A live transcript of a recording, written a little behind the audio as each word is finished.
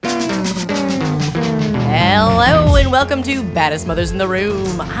and welcome to Baddest Mothers in the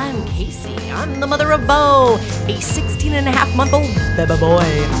Room. I'm Casey. I'm the mother of Bo, a 16-and-a-half-month-old baby boy.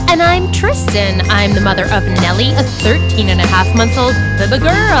 And I'm Tristan. I'm the mother of Nellie, a 13-and-a-half-month-old baby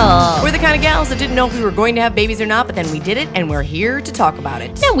girl. We're the kind of gals that didn't know if we were going to have babies or not, but then we did it, and we're here to talk about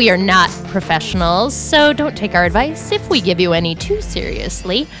it. Now, we are not professionals, so don't take our advice if we give you any too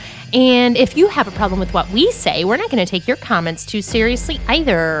seriously. And if you have a problem with what we say, we're not going to take your comments too seriously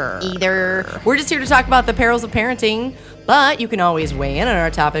either. We're just here to talk about the perils of parenting, but you can always weigh in on our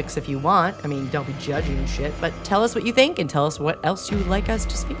topics if you want. I mean, don't be judging shit, but tell us what you think and tell us what else you would like us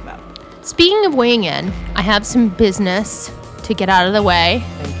to speak about. Speaking of weighing in, I have some business to get out of the way.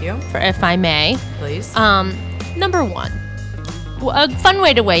 Thank you. If I may. Please. Number one, a fun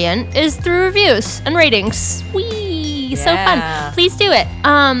way to weigh in is through reviews and ratings. Whee! So fun. Please do it.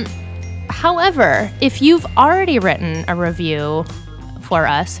 However, if you've already written a review for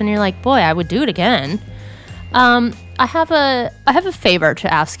us and you're like, boy, I would do it again, I have a favor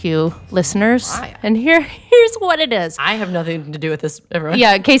to ask you, listeners. And here's what it is. I have nothing to do with this, everyone.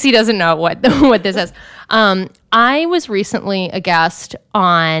 Yeah, Casey doesn't know what this is. I was recently a guest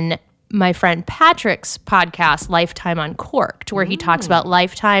on my friend Patrick's podcast, Lifetime Uncorked, where he talks about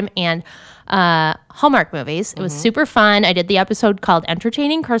Lifetime and Hallmark movies. It was super fun. I did the episode called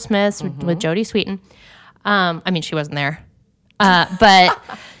Entertaining Christmas with Jodie Sweetin. I mean, she wasn't there. But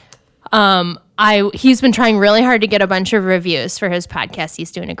he's been trying really hard to get a bunch of reviews for his podcast.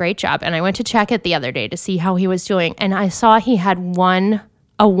 He's doing a great job. And I went to check it the other day to see how he was doing. And I saw he had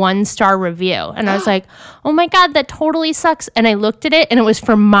a 1-star review. And I was like, oh my God, that totally sucks. And I looked at it and it was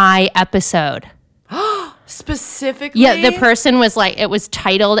for my episode. Specifically? Yeah, the person was like, it was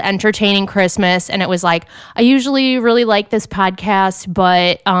titled Entertaining Christmas, and it was like, I usually really like this podcast,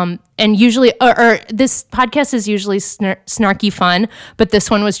 but, and usually, or this podcast is usually snarky fun, but this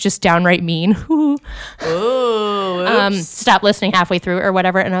one was just downright mean. Ooh, Stop listening halfway through or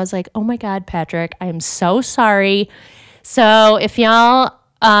whatever. And I was like, oh my God, Patrick, I am so sorry. So if y'all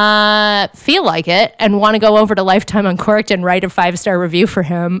feel like it and want to go over to Lifetime Uncorked and write a 5-star review for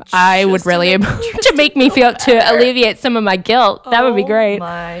him, I would really to make me feel to alleviate some of my guilt. That would be great. Oh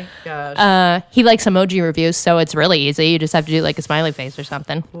my gosh. He likes emoji reviews, so it's really easy. You just have to do like a smiley face or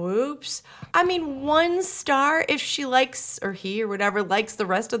something. Whoops. I mean, 1 star if she likes, or he or whatever likes the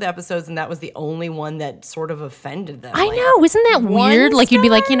rest of the episodes, and that was the only one that sort of offended them. I know, isn't that weird? Like you'd be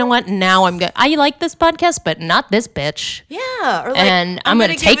like, you know what? Now I'm good. I like this podcast, but not this bitch. Yeah, or like, and I'm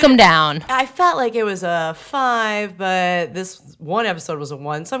gonna take them down. I felt like it was a 5, but this one episode was a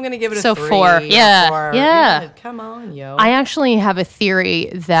 1, so I'm gonna give it a 3. 4. Yeah. 4. Yeah. Come on, yo. I actually have a theory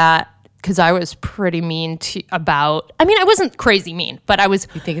that, because I was pretty mean I mean, I wasn't crazy mean, but I was.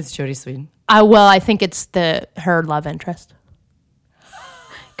 You think it's Jodie Sweetin? Well, I think it's her love interest.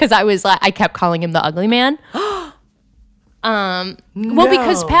 Because I was like, I kept calling him the ugly man. Well,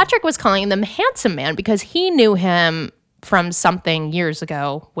 because Patrick was calling him handsome man because he knew him from something years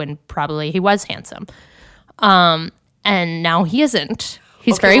ago when probably he was handsome. And now he isn't.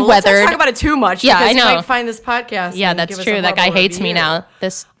 He's very weathered. Let's not talk about it too much. Yeah, I know. He might find this podcast. Yeah, that's true. That guy hates me now.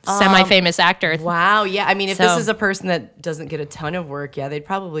 This semi-famous actor. Wow. Yeah. I mean, if this is a person that doesn't get a ton of work, yeah, they'd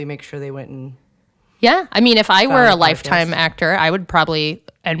probably make sure they went and. Yeah. I mean, if I were a Lifetime actor, I would probably,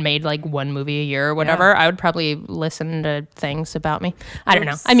 and made like 1 movie a year or whatever, I would probably listen to things about me. I don't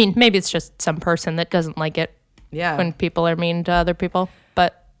know. I mean, maybe it's just some person that doesn't like it when people are mean to other people.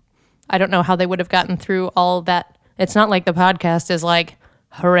 But I don't know how they would have gotten through all that. It's not like the podcast is like,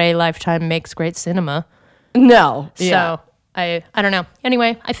 hooray, Lifetime makes great cinema. No. So I don't know.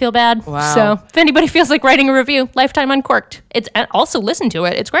 Anyway, I feel bad. Wow. So if anybody feels like writing a review, Lifetime Uncorked. And also listen to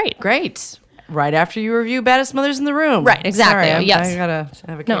it. It's great. Great. Right after you review Baddest Mothers in the Room. Right, exactly. Sorry, yes. I gotta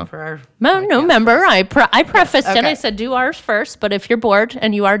advocate for our No, remember, I prefaced it. I said do ours first, but if you're bored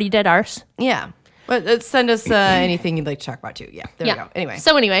and you already did ours. Yeah. But send us anything you'd like to talk about too. Yeah, there we go. Anyway.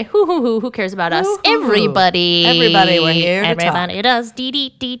 So anyway, who cares about us? Everybody. Everybody, we're here to Everybody talk. does.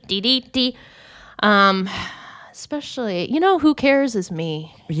 D. Especially, who cares is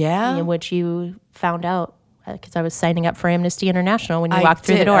me. Yeah. Which you found out because I was signing up for Amnesty International when you walked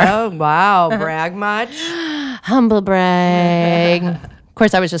through the door. Oh, wow. Brag much? Humble brag. Of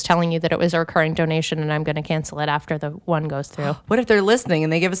course, I was just telling you that it was a recurring donation and I'm going to cancel it after the one goes through. What if they're listening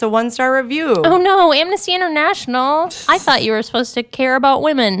and they give us a 1-star review? Oh, no. Amnesty International. I thought you were supposed to care about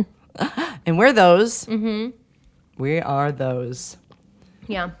women. And we're those. Mm-hmm. We are those.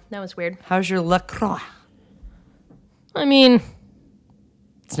 Yeah, that was weird. How's your LaCroix? I mean,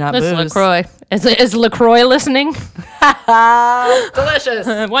 it's not this booze. LaCroix. Is LaCroix listening?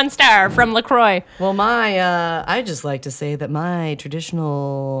 Delicious. 1 star from LaCroix. Well, I just like to say that my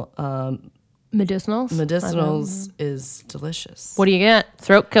traditional Medicinals? Medicinals is delicious. What do you get?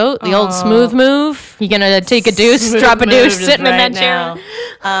 Throat coat? The old smooth move? You gonna take a deuce, drop a deuce, sitting in that chair?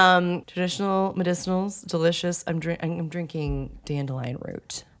 Traditional medicinals, delicious. I'm drinking dandelion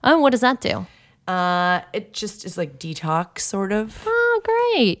root. Oh, what does that do? It just is like detox, sort of. Oh,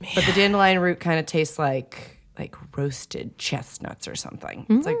 great. But the dandelion root kind of tastes like roasted chestnuts or something.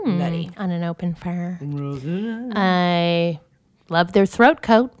 It's like nutty. On an open fire. I love their throat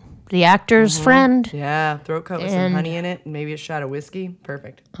coat. The actor's friend. Yeah, throat coat with some honey in it and maybe a shot of whiskey.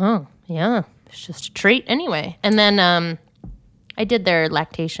 Perfect. Oh, yeah. It's just a treat anyway. And then I did their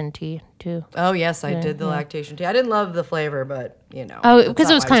lactation tea too. Oh, yes, I did the lactation tea. I didn't love the flavor, but, you know. Oh, because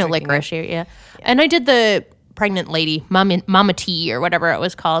it was kind of licorice, yeah. And I did the pregnant lady, mama tea or whatever it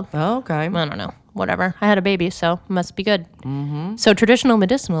was called. Oh, okay. I don't know. Whatever. I had a baby, so must be good. Mm-hmm. So traditional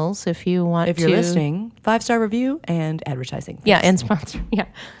medicinals, if you want to. If you're listening, 5-star review and advertising. Thanks. Yeah, and sponsor. Yeah.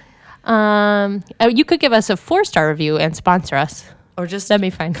 You could give us a 4-star review and sponsor us. Or just that'd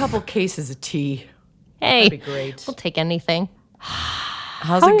be fine. A couple cases of tea. Hey, that'd be great. We'll take anything.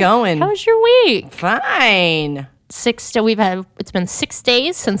 How's it going? How's your week? Fine. It's been 6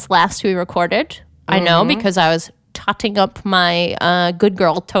 days since last we recorded. I know because I was totting up my good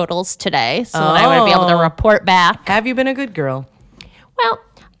girl totals today, so that I would be able to report back. Have you been a good girl? Well,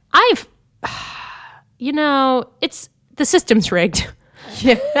 it's the system's rigged.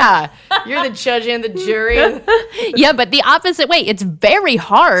 Yeah, you're the judge and the jury. Yeah, but the opposite way. It's very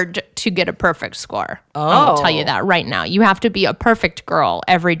hard to get a perfect score. I'll tell you that right now. You have to be a perfect girl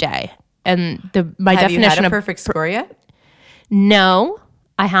every day. And my have definition you had a of perfect score yet? No,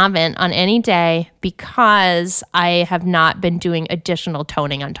 I haven't on any day because I have not been doing additional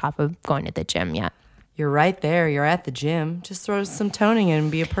toning on top of going to the gym yet. You're right there. You're at the gym. Just throw some toning in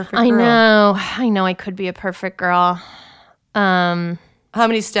and be a perfect girl. I know I could be a perfect girl. How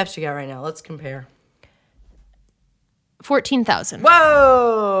many steps you got right now? Let's compare. 14,000.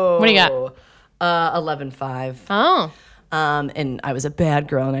 Whoa! What do you got? 11.5. Oh. And I was a bad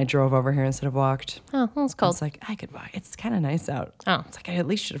girl, and I drove over here instead of walked. Oh, well, it's cold. It's like, I could walk. It's kind of nice out. Oh. It's like, I at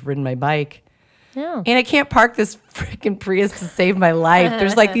least should have ridden my bike. Yeah. And I can't park this freaking Prius to save my life.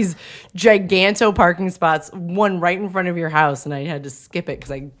 There's like these giganto parking spots, one right in front of your house, and I had to skip it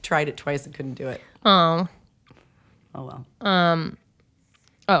because I tried it twice and couldn't do it. Oh. Oh, well.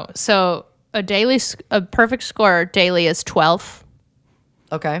 So a perfect score daily is 12.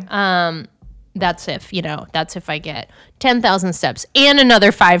 Okay. That's if I get 10,000 steps and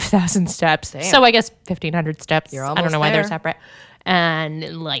another 5,000 steps. Damn. So I guess 1,500 steps. You're almost I don't know why they're there. separate.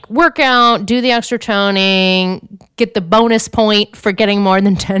 And like work out, do the extra toning, get the bonus point for getting more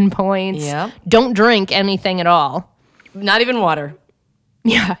than 10 points. Yeah. Don't drink anything at all. Not even water.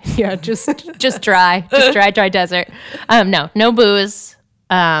 Yeah, just dry. Just dry desert. No booze.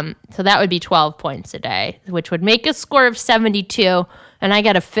 So that would be 12 points a day, which would make a score of 72, and I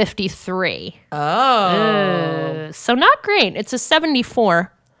got a 53. Oh. So not great. It's a 74%,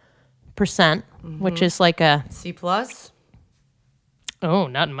 which is like a... C plus? Oh,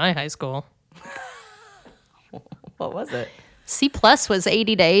 not in my high school. What was it? C plus was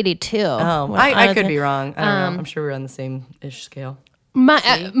 80 to 82. Oh, I could be wrong. I don't know. I'm sure we're on the same-ish scale. My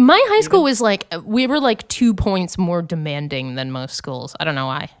high school was like, we were like 2 points more demanding than most schools. I don't know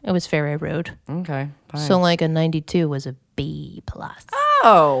why. It was very rude. Okay, fine. So like a 92 was a B plus.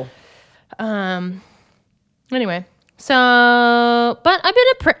 Oh. Anyway, so but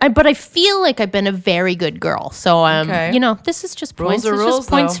I feel like I've been a very good girl. So Okay. this is just Rules points. are It's rules, just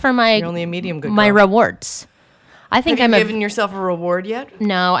points though. for my You're only a medium good my girl. rewards. I think Have you I'm given yourself a reward yet?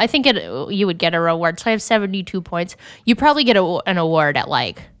 No, I think you would get a reward. So I have 72 points. You probably get an award at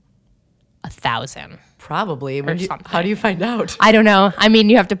like 1,000. Probably. something. How do you find out? I don't know. I mean,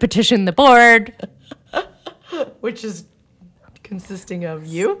 you have to petition the board, Which is consisting of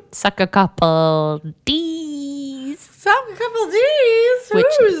you? suck a couple D's. Suck a couple D's. Which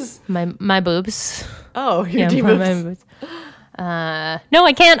Who's? my boobs. Oh, your Yeah, D my boobs. boobs. No,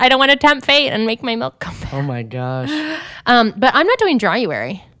 I can't. I don't want to tempt fate and make my milk come back. Oh my gosh. But I'm not doing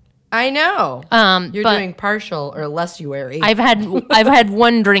dryuary. I know. You're but doing partial or lessuary. I've had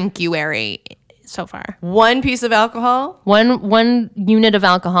one drinkuary so far. One piece of alcohol? One unit of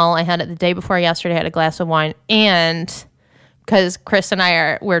alcohol. I had it the day before yesterday. I had a glass of wine, and because Chris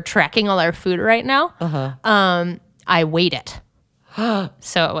and we're tracking all our food right now. I weighed it,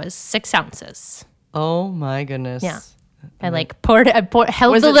 so it was 6 ounces. Oh my goodness. Yeah. I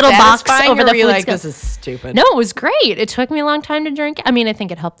held Was the it little box satisfying, over or the were you food like, scale. this is stupid? No, it was great. It took me a long time to drink. I mean, I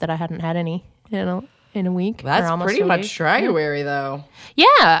think it helped that I hadn't had any, in a week. That's or almost pretty a much week. Dryuary, though.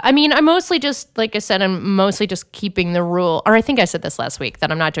 Yeah, I mean, I'm mostly just, like I said, I'm mostly just keeping the rule, or I think I said this last week,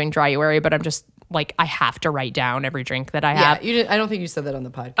 that I'm not doing Dryuary, but I'm just, like, I have to write down every drink that I Yeah, have. you did, I don't think you said that on the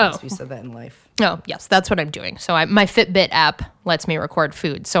podcast. Oh. You said that in life. Oh, yes, that's what I'm doing. So my Fitbit app lets me record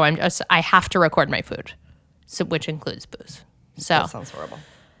food, so I have to record my food, so which includes booze. So That sounds horrible.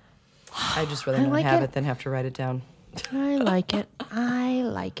 I just rather not like have it. it than have to write it down. I like it. I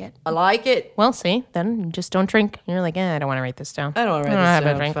like it. I like it. Well, see, then you just don't drink. You're like, I don't want to write this down. I don't wanna write I don't this have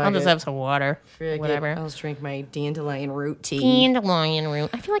down. a drink. Fuck I'll just it. have some water. Whatever. I'll just drink my dandelion root tea. Dandelion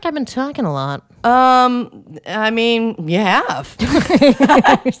root. I feel like I've been talking a lot. I mean, you have.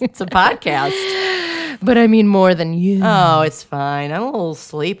 It's a podcast. But I mean more than you. Oh, it's fine. I'm a little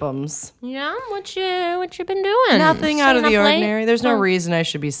sleepums. Yeah, what you been doing? Nothing out of Staying the up late? ordinary. There's no Oh. reason I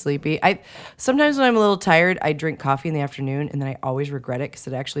should be sleepy. Sometimes when I'm a little tired, I drink coffee in the afternoon, and then I always regret it because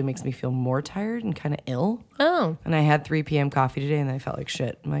it actually makes me feel more tired and kind of ill. Oh. And I had 3 p.m. coffee today, and I felt like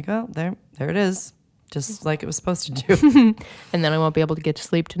shit. I'm like, oh, there it is, just like it was supposed to do. And then I won't be able to get to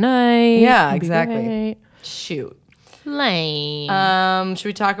sleep tonight. Yeah, It'll be exactly. great. Shoot. Lame. Should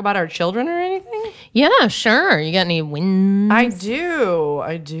we talk about our children or anything? Yeah, sure. You got any wins? I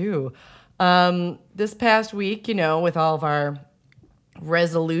do. This past week, with all of our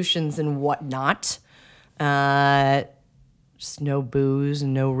resolutions and whatnot, just no booze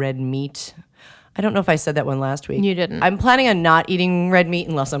and no red meat. I don't know if I said that one last week. You didn't. I'm planning on not eating red meat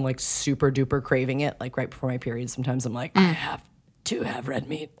unless I'm like super duper craving it, like right before my period. Sometimes I'm like, I have to have red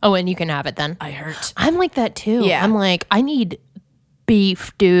meat. Oh, and you can have it then. I hurt. I'm like that too. Yeah. I'm like, I need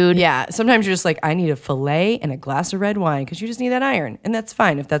beef, dude. Yeah, sometimes you're just like, I need a fillet and a glass of red wine because you just need that iron, and that's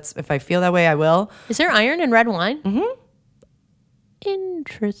fine. If I feel that way, I will. Is there iron in red wine? Mm-hmm.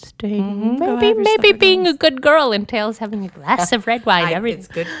 Interesting. Go have Maybe yourself a being a good girl entails having a glass of red wine every It's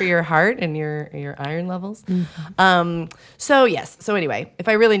good for your heart and your iron levels. So yes. So anyway, if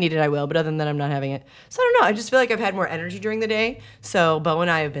I really need it, I will. But other than that, I'm not having it. So I don't know. I just feel like I've had more energy during the day. So Bo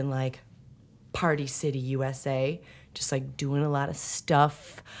and I have been like Party City, USA, just like doing a lot of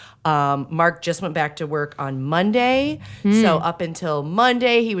stuff. Mark just went back to work on Monday. So up until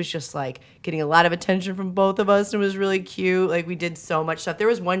Monday, he was just like getting a lot of attention from both of us, and it was really cute. Like we did so much stuff. There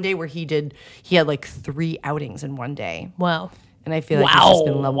was one day where he had like 3 outings in one day. Wow. And I feel like he's just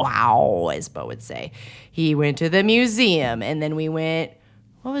been like, wow, as Bo would say. He went to the museum, and then we went,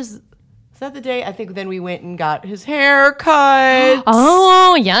 was that the day? I think then we went and got his hair cut.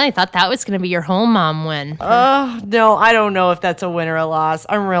 Oh, yeah. I thought that was going to be your home mom win. No, I don't know if that's a win or a loss.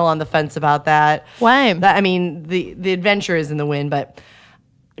 I'm real on the fence about that. Why? I mean, the adventure is in the win, but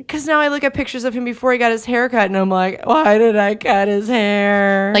because now I look at pictures of him before he got his hair cut, and I'm like, why did I cut his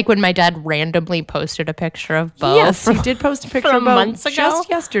hair? Like when my dad randomly posted a picture of Bo. Yes, he did post a picture from of Bo months ago? just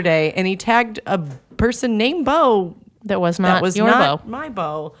yesterday, and he tagged a person named Bo. That was not That was your not Bo. my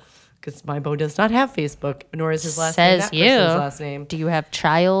Bo, because my Bo does not have Facebook, nor is his last Says name you. that person's last name. Do you have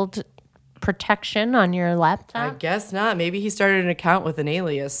child protection on your I laptop? guess not. Maybe he started an account with an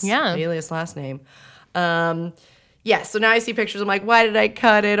alias. Yeah. Alias last name. Yeah, so now I see pictures. I'm like, why did I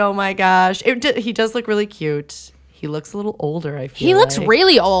cut it? Oh my gosh. He does look really cute. He looks a little older, I feel He looks like.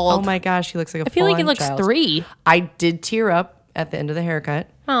 really old. Oh my gosh, he looks like a I feel like he full-on looks child. 3. I did tear up at the end of the haircut.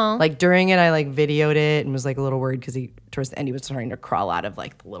 Aw. Like during it, I like videoed it and was like a little worried because towards the end he was starting to crawl out of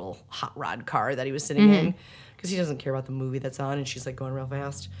like the little hot rod car that he was sitting in because he doesn't care about the movie that's on, and she's like going real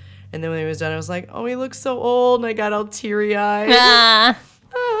fast. And then when he was done, I was like, oh, he looks so old, and I got all teary eyed.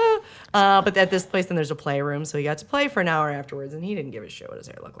 But at this place, then there's a playroom, so he got to play for an hour afterwards, and he didn't give a shit what his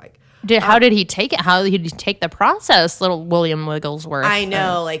hair looked like. How did he take it? How did he take the process, little William Wigglesworth? I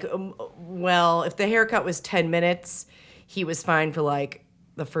know, like, well, if the haircut was 10 minutes, he was fine for like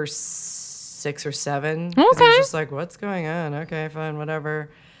the first 6 or 7. 'Cause He Okay. was just like, what's going on? Okay, fine,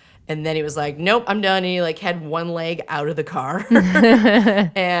 whatever. And then he was like, nope, I'm done. And he like had one leg out of the car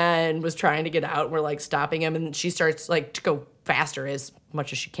and was trying to get out. We're like stopping him, and she starts like to go faster as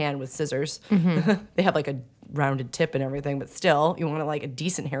much as she can with scissors. They have like a rounded tip and everything, but still, you want like a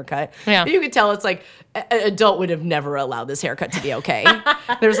decent haircut. Yeah. But you could tell it's like an adult would have never allowed this haircut to be okay.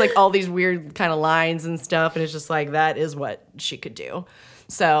 There's like all these weird kind of lines and stuff, and it's just like that is what she could do.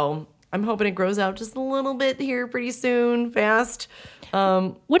 So I'm hoping it grows out just a little bit here pretty soon, fast.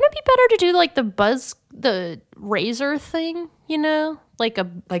 Wouldn't it be better to do like the razor thing,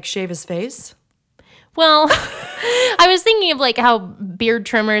 Like shave his face. Well, I was thinking of like how beard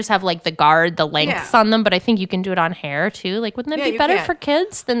trimmers have like the lengths Yeah. on them, but I think you can do it on hair too. Like, wouldn't that Yeah, be you better can. for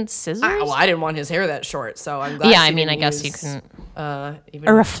kids than scissors? I didn't want his hair that short, so I'm glad. Yeah, she I mean, didn't I guess you use, can. even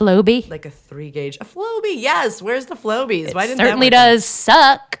Or a Flowbee. like a 3 gauge, a Flowbee. Yes, where's the Flobies? Why didn't Certainly that work out? does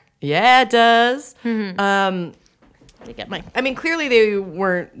suck. Yeah, it does. To get my I mean, clearly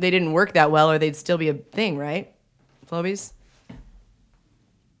they didn't work that well, or they'd still be a thing, right? Flobies?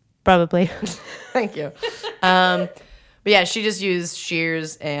 probably. Thank you. But yeah, she just used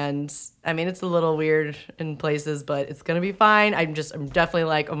shears, and I mean, it's a little weird in places, but it's gonna be fine. I'm definitely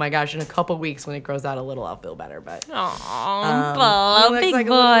like, oh my gosh, in a couple weeks when it grows out a little, I'll feel better. But Oh, it looks big like a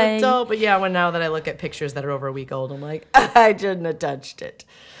boy. little adult. But yeah, when now that I look at pictures that are over a week old, I'm like, I shouldn't have touched it.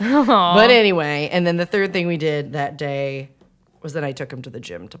 But anyway, and then the third thing we did that day was that I took him to the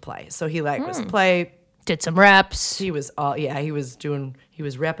gym to play. So he was play. Did some reps. He was he was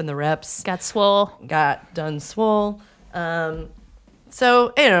repping the reps. Got swole. Got done swole. So,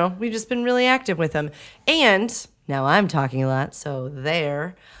 we've just been really active with him. And now I'm talking a lot, so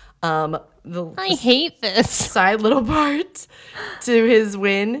there. I hate this. Side little part to his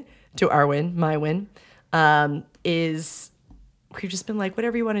win, to our win, my win, is we've just been like,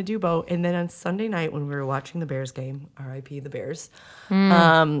 whatever you want to do, Bo. And then on Sunday night when we were watching the Bears game, R.I.P. the Bears,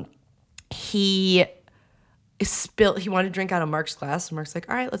 he wanted to drink out of Mark's glass. So Mark's like,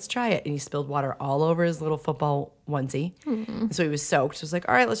 all right, let's try it. And he spilled water all over his little football onesie. And so he was soaked. So I was like,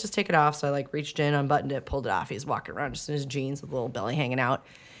 all right, let's just take it off. So I reached in, unbuttoned it, pulled it off. He's walking around just in his jeans with a little belly hanging out.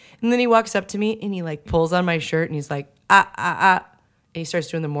 And then he walks up to me and he pulls on my shirt and he's like, And he starts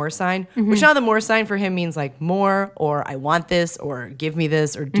doing the more sign, which now the more sign for him means more, or I want this, or give me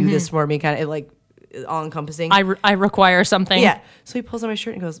this, or do this for me, kind of all encompassing. I require something. Yeah. So he pulls on my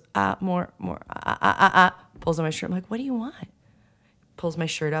shirt and goes, more, pulls on my shirt. I'm like, what do you want? Pulls my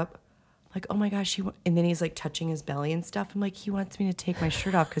shirt up. I'm like, oh my gosh. And then he's touching his belly and stuff. I'm like, he wants me to take my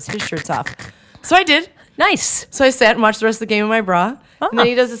shirt off because his shirt's off. So I did. Nice. So I sat and watched the rest of the game in my bra. And then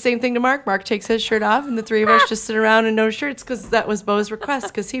he does the same thing to Mark. Mark takes his shirt off, and the three of us just sit around in no shirts because that was Bo's request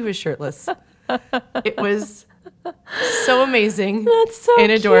because he was shirtless. It was so amazing. That's so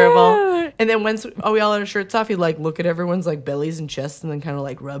and adorable. cute. And then once we all had our shirts off, he'd look at everyone's bellies and chests and then kind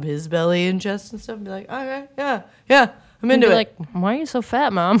of rub his belly and chest and stuff and be like, okay, yeah, I'm into it. Why are you so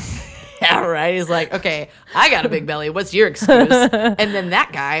fat, Mom? Yeah, right. He's like, okay, I got a big belly. What's your excuse? And then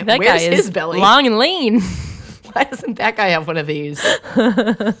that guy, where's his belly? Long and lean. Why doesn't that guy have one of these?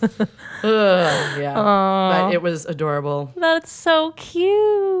 Yeah. But it was adorable. That's so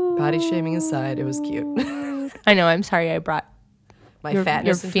cute. Body shaming aside, it was cute. I know. I'm sorry I brought My your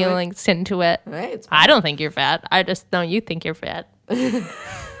fatness into feelings into it. Right, it's I don't think you're fat. I just know you think you're fat.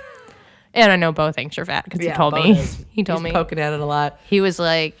 And I know Bo thinks you're fat because he told me. He told me. Poking at it a lot. He was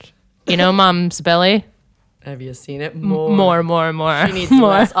like, Mom's belly? Have you seen it? More. She needs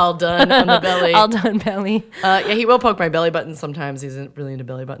less all done on the belly. All done belly. Yeah, he will poke my belly button sometimes. He's really into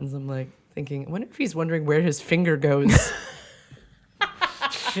belly buttons. I'm thinking, I wonder if he's wondering where his finger goes.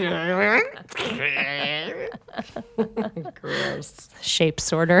 Gross. Shape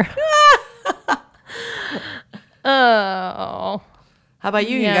sorter. Oh. How about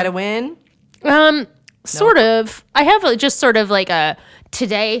you? Yeah. You got to win? Sort of. I have just sort of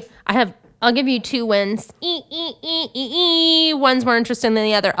today. I'll give you 2 wins. One's more interesting than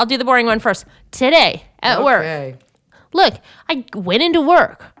the other. I'll do the boring one first. Today at work. Look, I went into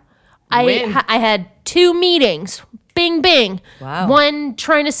work. I had 2 meetings. Bing, bing. Wow. One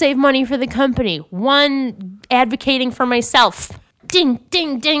trying to save money for the company. One advocating for myself. Ding,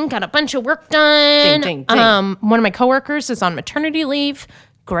 ding, ding. Got a bunch of work done. Ding, ding, ding. One of my coworkers is on maternity leave.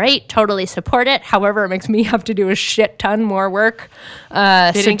 Great, totally support it. However, it makes me have to do a shit ton more work.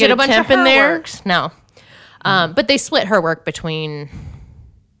 They didn't get a bunch temp of in there? works. No. But they split her work between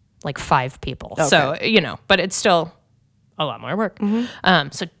 5 people. Okay. So, but it's still a lot more work.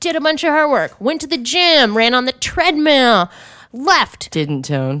 So did a bunch of her work, went to the gym, ran on the treadmill, left. Didn't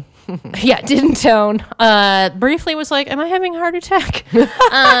tone. Yeah, didn't tone. Briefly was like, am I having a heart attack?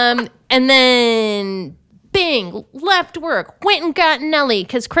 And then bing, left work, went and got Nellie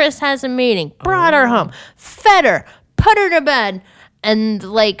because Chris has a meeting, brought her home, fed her, put her to bed, and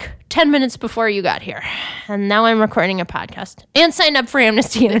 10 minutes before you got here. And now I'm recording a podcast and signed up for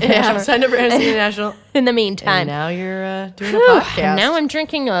Amnesty International. Yeah, signed up for Amnesty International. In the meantime. And now you're doing a podcast. And now I'm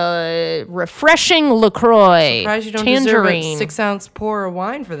drinking a refreshing LaCroix. Surprised you don't tangerine. deserve a 6-ounce pour of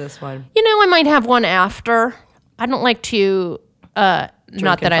wine for this one. I might have one after. I don't like to...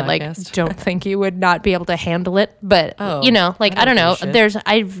 not that I don't think you would not be able to handle it, but I don't know.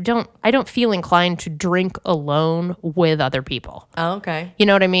 I don't feel inclined to drink alone with other people. Oh, okay. You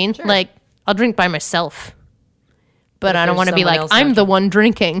know what I mean? Sure. I'll drink by myself, but I don't want to be someone else I'm not the one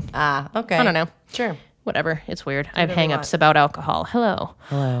drinking. Okay. I don't know. Sure. Whatever. It's weird. I have whatever you hang-ups about alcohol. Hello.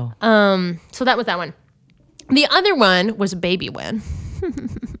 So that was that one. The other one was a baby win.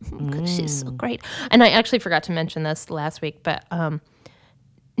 She's so great. And I actually forgot to mention this last week, but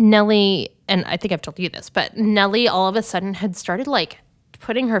Nellie, and I think I've told you this, but Nellie all of a sudden had started like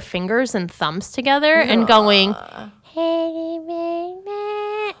putting her fingers and thumbs together and going,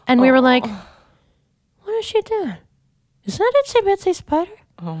 and we were like, what is she doing? Is that Itsy Bitsy Spider?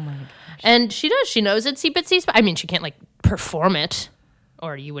 Oh my gosh. And she does. She knows Itsy Bitsy Spider. I mean, she can't like perform it,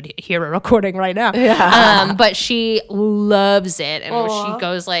 or you would hear a recording right now. Yeah. But she loves it. And she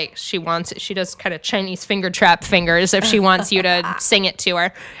goes like, she wants it. She does kind of Chinese finger trap fingers if she wants you to sing it to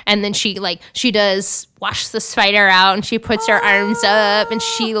her. And then she does wash the spider out and she puts her arms up and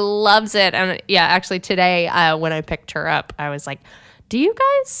she loves it. And yeah, actually today when I picked her up, I was like, do you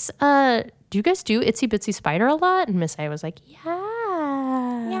guys do Itsy Bitsy Spider a lot? And Miss A was like, yeah.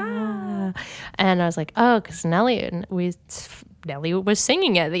 And I was like, oh, because Nellie was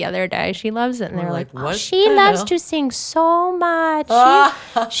singing it the other day. She loves it. And they're like, what she the loves hell? to sing so much.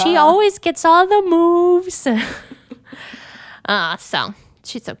 She always gets all the moves. So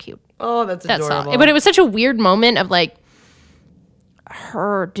she's so cute. Oh, that's adorable. all. But it was such a weird moment of like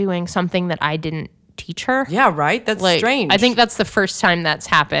her doing something that I didn't teach her. Yeah, right? That's Like, strange. I think that's the first time that's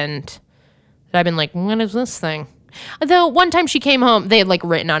happened that I've been like, what is this thing? Though one time she came home, they had like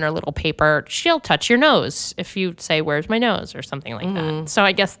written on her little paper, she'll touch your nose if you say, where's my nose? Or something like that. So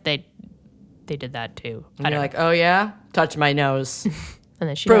I guess they did that too. And you're like, oh yeah? Touch my nose. And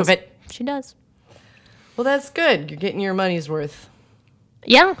then she Prove does. it. She does. Well, that's good. You're getting your money's worth.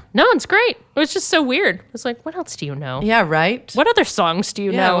 Yeah. No, it's great. It was just so weird. I was like, what else do you know? Yeah, right? What other songs do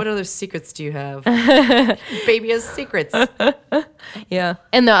you Yeah, know? what other secrets do you have? Baby has secrets. Yeah.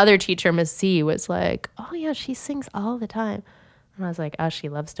 And the other teacher, Miss Z, was like, oh, yeah, she sings all the time. And I was like, oh, she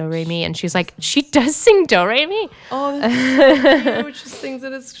loves Do Re Mi. And she's like, she does sing Do Re Mi? Oh, that's so cute. She sings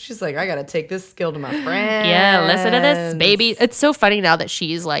it. She's like, I got to take this skill to my friends. Yeah, listen to this, baby. It's so funny now that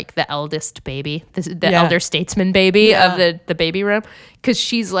she's like the eldest baby, the elder statesman baby of the baby room. Because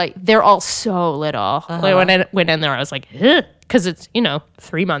she's like, they're all so little. Like when I went in there, I was like, because it's,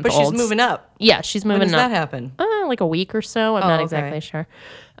 3 months But old. she's moving up. Yeah, she's moving When does up. that happen? Like a week or so. I'm not okay. exactly sure.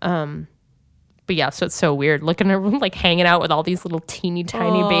 But yeah, so it's so weird looking at her like hanging out with all these little teeny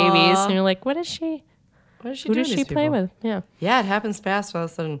tiny babies. And you're like, what is she? What is she Who doing does to she these play people? with? Yeah. Yeah, it happens fast. All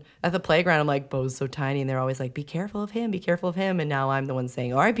of a sudden, at the playground, I'm like, Bo's so tiny. And they're always like, be careful of him, be careful of him. And now I'm the one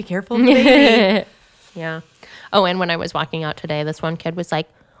saying, all right, be careful of the baby. Yeah. Oh, and when I was walking out today, this one kid was like,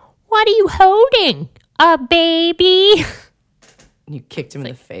 what are you holding? A baby? And you kicked him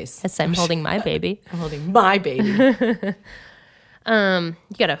in the face. Yes, I'm holding my baby. I'm holding my baby. You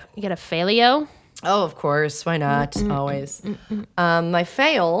got a failio? Oh, of course. Why not? Always. My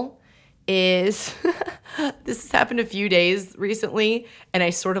fail is this has happened a few days recently, and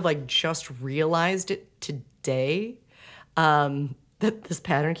I sort of like just realized it today that this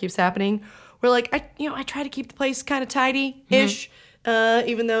pattern keeps happening. Where like I try to keep the place kind of tidy-ish,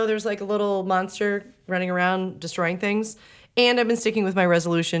 even though there's like a little monster running around destroying things. And I've been sticking with my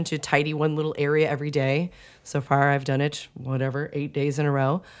resolution to tidy one little area every day. So far, I've done it, 8 days in a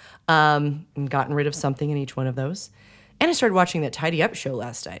row. And gotten rid of something in each one of those. And I started watching that Tidy Up show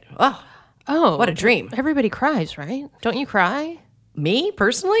last night. Oh, what a dream. Everybody cries, right? Don't you cry? Me,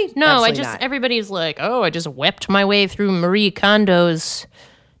 personally? No, Absolutely not. everybody's like, oh, I just wept my way through Marie Kondo's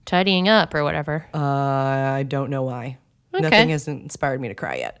tidying up or whatever. I don't know why. Okay. Nothing has inspired me to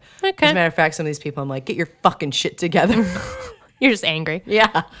cry yet. Okay. As a matter of fact, some of these people, I'm like, get your fucking shit together. You're just angry.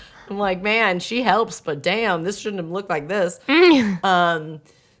 Yeah. I'm like, man, she helps, but damn, this shouldn't have looked like this.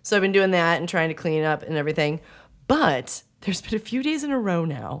 So I've been doing that and trying to clean up and everything. But there's been a few days in a row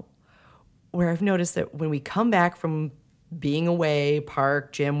now where I've noticed that when we come back from being away,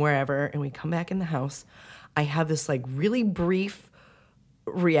 park, gym, wherever, and we come back in the house, I have this like really brief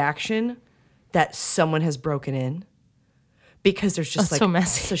reaction that someone has broken in because there's just so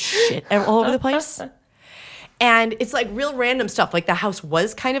messy. so shit all over the place. And it's like real random stuff. Like the house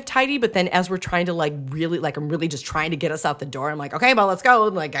was kind of tidy, but then as we're trying to I'm really just trying to get us out the door. I'm like, okay, well, let's go.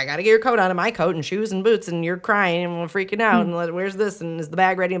 And like, I got to get your coat on and my coat and shoes and boots and you're crying and we're freaking out. And like, where's this? And is the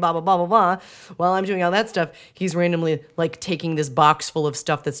bag ready? And blah, blah, blah, blah, blah. While I'm doing all that stuff, he's randomly like taking this box full of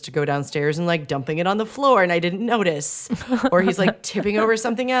stuff that's to go downstairs and like dumping it on the floor. And I didn't notice. Or he's like tipping over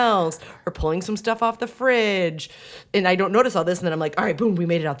something else or pulling some stuff off the fridge. And I don't notice all this. And then I'm like, all right, boom, we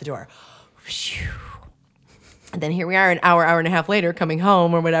made it out the door. Phew. And then here we are an hour and a half later coming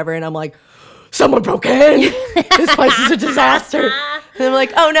home or whatever. And I'm like, someone broke in. This place is a disaster. And I'm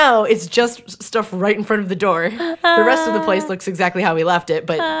like, oh no, it's just stuff right in front of the door. The rest of the place looks exactly how we left it.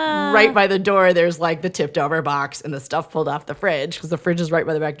 But right by the door, there's like the tipped over box and the stuff pulled off the fridge because the fridge is right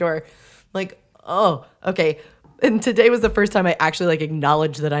by the back door. Like, oh, okay. And today was the first time I actually like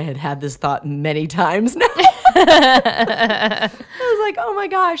acknowledged that I had this thought many times now. I was like, oh my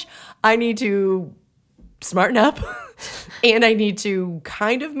gosh, I need to smarten up and I need to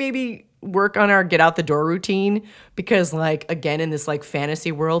kind of maybe work on our get out the door routine because like, again, in this like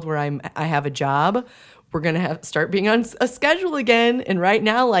fantasy world where I have a job, we're going to start being on a schedule again. And right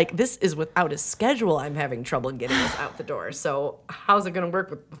now, like this is without a schedule. I'm having trouble getting us out the door. So how's it going to work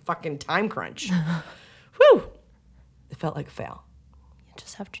with the fucking time crunch? Whew. It felt like a fail. You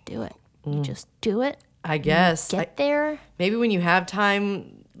just have to do it. You just do it. I guess. Get there. Maybe when you have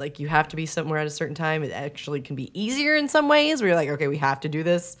time, like you have to be somewhere at a certain time, it actually can be easier in some ways where you're like, okay, we have to do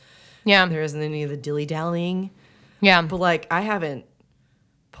this. Yeah. There isn't any of the dilly-dallying. Yeah. But like I haven't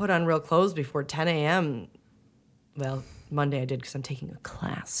put on real clothes before 10 a.m. Well, Monday I did because I'm taking a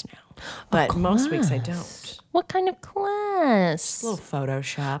class now. But most weeks I don't. What kind of class? A little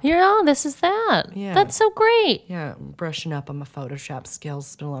Photoshop. Yeah, this is that. Yeah. That's so great. Yeah, I'm brushing up on my Photoshop skills.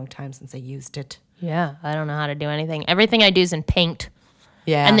 It's been a long time since I used it. Yeah, I don't know how to do anything. Everything I do is in Paint.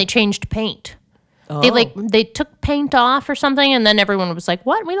 Yeah. And they changed Paint. Oh. They took Paint off or something, and then everyone was like,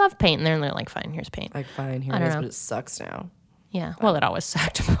 "What? We love Paint." And they're like, "Fine, here's Paint." Like, fine, here I it don't is, know. but it sucks now. Yeah. Well, it always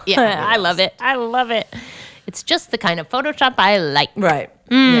sucked. Yeah, I love it. I love it. It's just the kind of Photoshop I like. Right.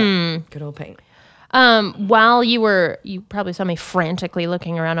 Yeah. Good old Paint. While you probably saw me frantically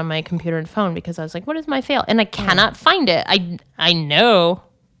looking around on my computer and phone because I was like, "What is my fail?" And I cannot find it. I know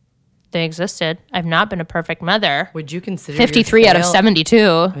they existed. I've not been a perfect mother. Would you consider 53 your out of fail- 72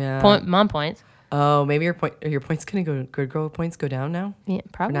 Yeah. mom points. Oh, maybe your points gonna go. Good girl points go down now. Yeah,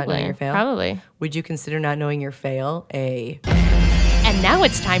 probably. not knowing your fail? Probably. Would you consider not knowing your fail a? And now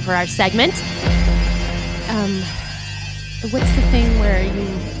it's time for our segment. What's the thing where you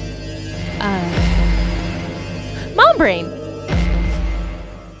mom brain?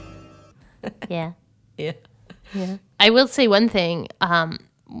 Yeah. Yeah. Yeah. I will say one thing.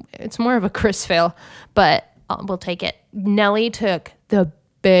 It's more of a Chris fail, but we'll take it. Nellie took the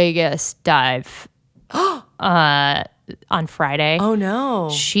biggest dive on Friday. Oh no.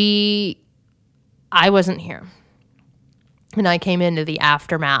 I wasn't here. And I came into the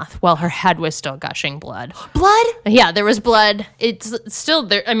aftermath while her head was still gushing blood. Blood? Yeah, there was blood. It's still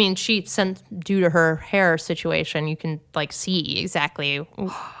there. I mean, she sent, due to her hair situation, you can like see exactly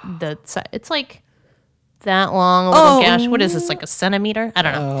it's like that long, a little gash. What is this, like a centimeter? I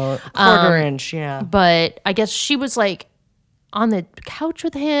don't know. Quarter inch, yeah. But I guess she was like on the couch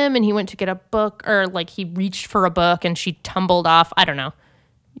with him and he went to get a book, or like he reached for a book and she tumbled off. I don't know.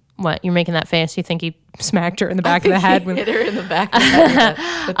 What, you're making that face? You think he smacked her in the back of the head? Hit her in the back of the head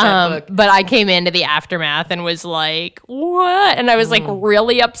with that book. But I came into the aftermath and was like, what? And I was like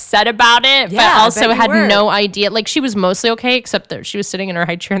really upset about it, Yeah, but I also bet you had were. no idea. Like she was mostly okay, except that she was sitting in her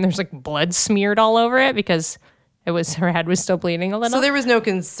high chair and there's like blood smeared all over it because her head was still bleeding a little. So there was no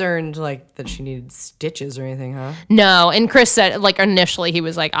concern like that she needed stitches or anything, huh? No, and Chris said, like, initially he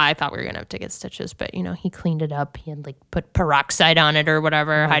was like, I thought we were going to have to get stitches, but, you know, he cleaned it up. He had, like, put peroxide on it or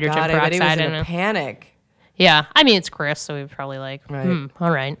whatever, hydrogen God, I bet he peroxide was in in a it. panic. Yeah, I mean, it's Chris, so he was probably like, Right.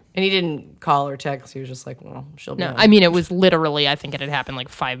 all right. And he didn't call or text. He was just like, well, she'll be No, on. I mean, it was literally, I think it had happened like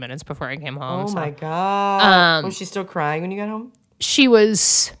 5 minutes before I came home. Oh so. my God. Was she still crying when you got home? She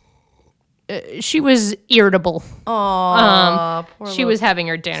was irritable. Oh, poor She little- was having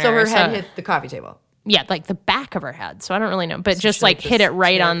her dinner. So her head hit the coffee table. Yeah, like the back of her head. So I don't really know, but just she, like, like hit it just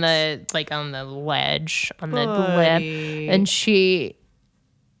right on the on the ledge on the Buddy. lip, and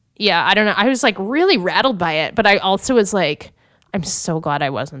I don't know. I was like really rattled by it, but I also was like, I'm so glad I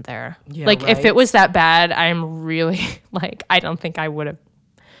wasn't there. Yeah, like if right. it was that bad, I'm really like I don't think I would have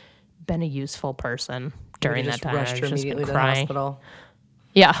been a useful person during You that just time. rushed I've her just been immediately to the crying. hospital.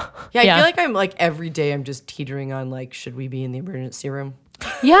 Yeah, Yeah, I feel like I'm like every day I'm just teetering on like, should we be in the emergency room?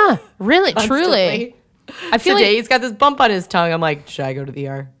 yeah, really, truly. Constantly. I feel Today like he's got this bump on his tongue. I'm like, should I go to the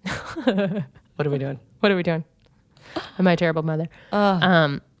ER? What are we doing? what are we doing? Am I a terrible mother?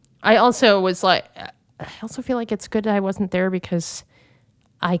 I also was like, I also feel like it's good that I wasn't there because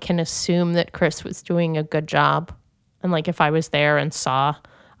I can assume that Chris was doing a good job. And like, if I was there and saw,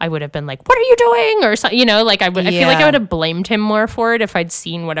 I would have been like, what are you doing? Or something, you know, like I feel like I Yeah. would have blamed him more for it if I'd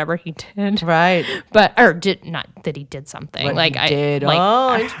seen whatever he did. Right. But, or did not that he did something. What like he I did. like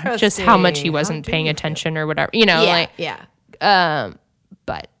Oh, just how much he interesting. wasn't How paying do you attention or whatever, you know, like, yeah.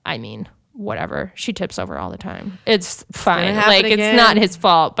 but I mean, whatever. She tips over all the time. It's fine. happen Like again. it's not his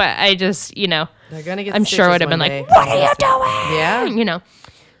fault, but I just, you know, They're gonna get. I'm sure it would have been like, what are you doing? Yeah. You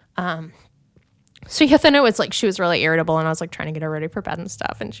know. So yeah, then it was like she was really irritable, and I was like trying to get her ready for bed and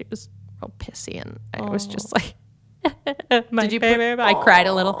stuff, and she was real pissy, and I was just like, my Did you baby. I cried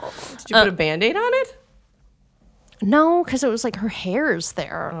a little. Did you put a Band-Aid on it? No, because it was like her hair's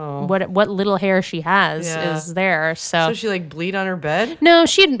there. What little hair she has is there. So she like bleed on her bed? No,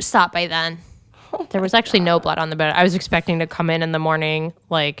 she had stopped by then. There was actually no blood on the bed. I was expecting to come in the morning,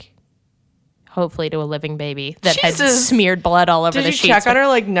 like, hopefully to a living baby that had smeared blood all over the sheets. Did you check on her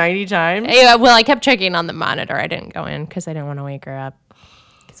like 90 times? Yeah, well, I kept checking on the monitor. I didn't go in because I didn't want to wake her up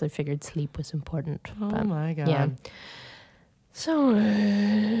because I figured sleep was important. Oh, my God. Yeah. So,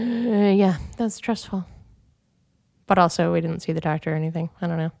 yeah, that's stressful. But also, we didn't see the doctor or anything. I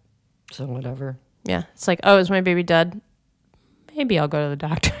don't know. So whatever. Yeah. It's like, oh, is my baby dead? Maybe I'll go to the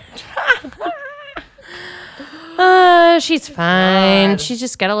doctor. She's fine. God. She's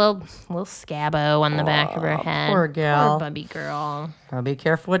just got a little scabbo on the back of her head. Poor gal. Poor bubby girl. Gotta be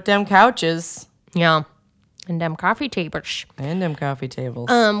careful with them couches. Yeah. And them coffee tables. And them coffee tables.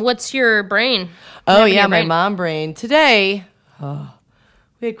 What's your brain? Oh, yeah, my mom brain. Today,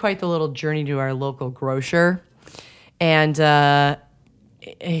 we had quite the little journey to our local grocer. And I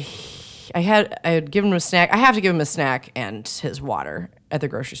had given him a snack. I have to give him a snack and his water at the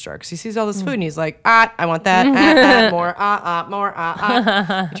grocery store because he sees all this food and he's like, I want that. More, more.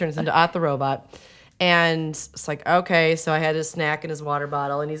 He turns into the robot. And it's like, okay, so I had his snack and his water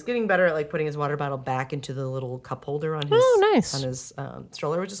bottle, and he's getting better at like putting his water bottle back into the little cup holder on his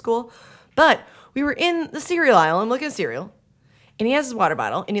stroller, which is cool. But we were in the cereal aisle. I'm looking at cereal, and he has his water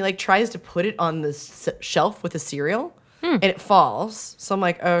bottle, and he like tries to put it on the shelf with the cereal, and it falls. So I'm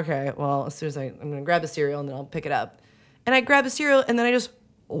like, okay, well, as soon as I'm gonna grab the cereal and then I'll pick it up, and I grab the cereal, and then I just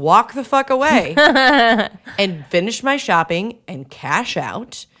walk the fuck away and finish my shopping and cash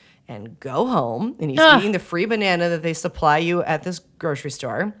out. And go home, and he's eating the free banana that they supply you at this grocery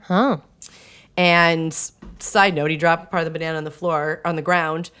store. And side note, he dropped part of the banana on the floor, on the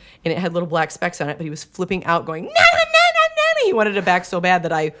ground, and it had little black specks on it, but he was flipping out going, no. He wanted it back so bad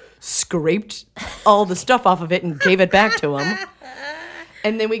that I scraped all the stuff off of it and gave it back to him.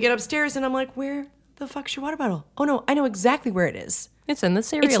 And then we get upstairs, and I'm like, where the fuck's your water bottle? Oh, no, I know exactly where it is. It's in the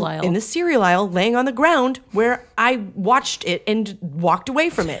cereal aisle. In the cereal aisle, laying on the ground where I watched it and walked away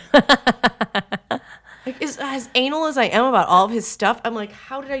from it. Like, as anal as I am about all of his stuff, I'm like,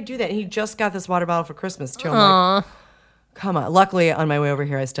 how did I do that? And he just got this water bottle for Christmas, too. I'm like, come on. Luckily, on my way over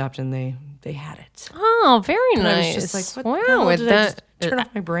here, I stopped and they had it. Oh, very nice. I was just like, what the hell did I just turn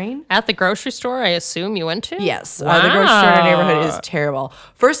off my brain? At the grocery store, I assume you went to? Yes. Wow. The grocery store in our neighborhood is terrible.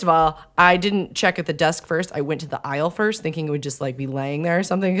 First of all, I didn't check at the desk first. I went to the aisle first, thinking it would just like be laying there or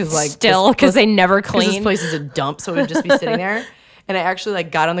something. Because they never clean. This place is a dump, so it would just be sitting there. And I actually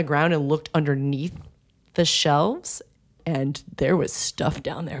like got on the ground and looked underneath the shelves, and there was stuff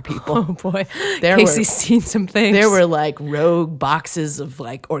down there, people. Oh boy, Casey's seen some things. There were like rogue boxes of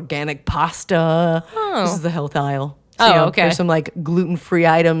like organic pasta. Oh. This is the health aisle. So, okay. There's some like gluten-free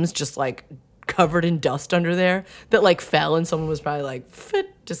items just like covered in dust under there that like fell, and someone was probably like,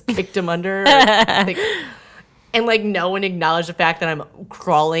 just kicked them under. And like no one acknowledged the fact that I'm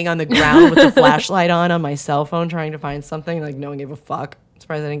crawling on the ground with the flashlight on my cell phone trying to find something. Like no one gave a fuck. I'm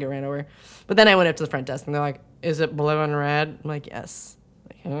surprised I didn't get ran over. But then I went up to the front desk and they're like, is it blue and red? I'm like, yes.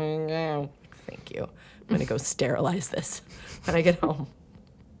 Like, oh, thank you. I'm going to go sterilize this when I get home.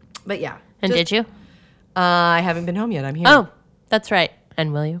 But yeah. And did you? I haven't been home yet. I'm here. Oh, that's right.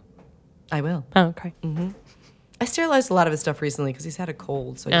 And will you? I will. Oh, okay. Mm-hmm. I sterilized a lot of his stuff recently because he's had a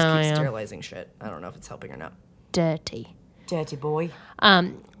cold, so I just keep sterilizing shit. I don't know if it's helping or not. Dirty boy.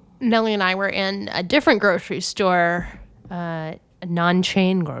 Nellie and I were in a different grocery store, a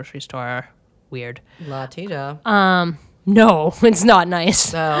non-chain grocery store. Weird. La Tita. No, it's not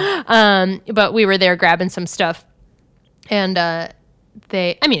nice. No. But we were there grabbing some stuff, and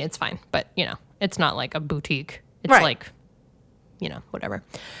it's fine, but it's not like a boutique. It's like, whatever.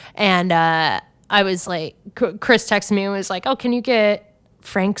 And I was like, Chris texted me and was like, oh, can you get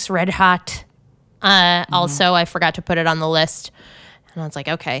Frank's Red Hot? Also, I forgot to put it on the list, and I was like,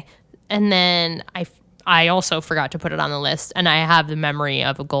 okay. And then I also forgot to put it on the list, and I have the memory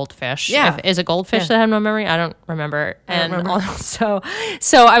of a goldfish. Yeah. Is it goldfish that had no memory? I don't remember. Also,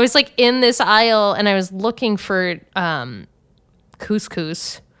 so I was like in this aisle, and I was looking for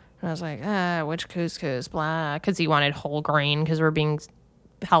couscous. And I was like, which couscous? Blah. Because he wanted whole grain because we're being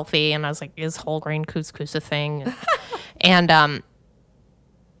healthy. And I was like, is whole grain couscous a thing? And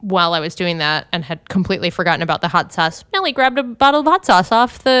while I was doing that and had completely forgotten about the hot sauce, Nellie grabbed a bottle of hot sauce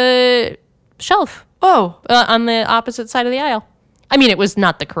off the shelf. Oh. On the opposite side of the aisle. I mean, it was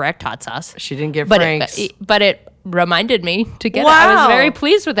not the correct hot sauce. She didn't get Frank's. But reminded me to get it. I was Wow. very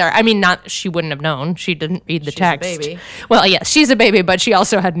pleased with her. I mean, she wouldn't have known. She didn't read the She's a text. baby. Well, yes, she's a baby, but she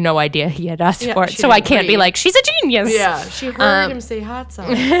also had no idea he had asked Yeah, for it. she So I didn't can't be read. like, she's a genius. Yeah, she heard him say hot sauce.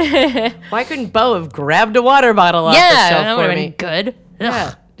 Why couldn't Bo have grabbed a water bottle off the Yeah, shelf that for would have me? been good. Yeah,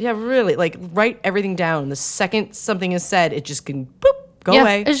 Ugh. yeah, really. Like, write everything down. The second something is said, it just can boop go Yeah,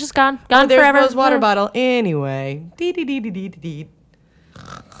 away. it's just gone. Oh, Gone there's forever. Bo's water Oh. bottle. Anyway, dee dee dee dee dee dee.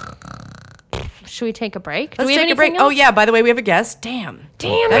 Should we take a break? Let's take a break. Oh yeah, by the way, we have a guest. Damn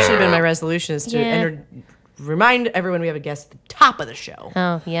that should have been my resolution, is to Yeah. remind everyone we have a guest at the top of the show.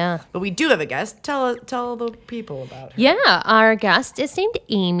 Oh, yeah. But we do have a guest. Tell the people about her. Yeah, our guest is named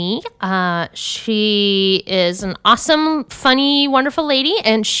Amy. She is an awesome, funny, wonderful lady,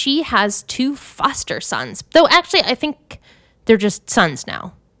 and she has 2 foster sons. Though actually, I think they're just sons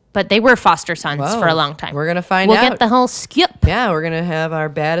now, but they were foster sons Whoa. for a long time. We're gonna find We'll out. get the whole skip. Yeah, we're gonna have our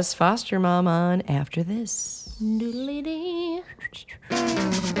baddest foster mom on after this. Doodly-dee.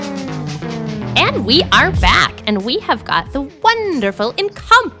 And we are back, and we have got the wonderful,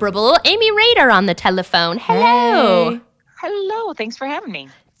 incomparable Amy Rader on the telephone. Hello. Hey. Hello, thanks for having me.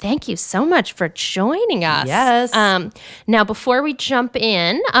 Thank you so much for joining us. Yes. Now, before we jump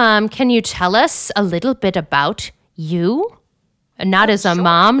in, can you tell us a little bit about you? Not as a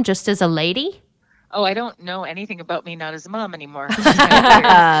mom, just as a lady? Oh, I don't know anything about me not as a mom anymore.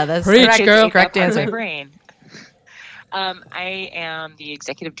 That's Preach, correct, girl. correct Part of my answer. brain. I am the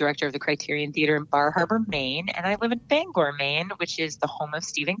executive director of the Criterion Theater in Bar Harbor, Maine, and I live in Bangor, Maine, which is the home of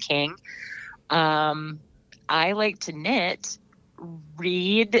Stephen King. I like to knit,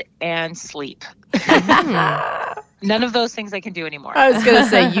 read, and sleep. None of those things I can do anymore. I was gonna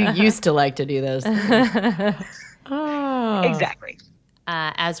say you used to like to do those. Oh, Exactly.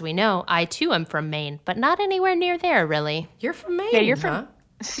 As we know, I too am from Maine, but not anywhere near there, really. You're from Maine. Yeah, you're huh?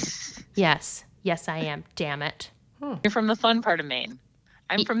 from Yes, I am. Damn it. you're from the fun part of Maine.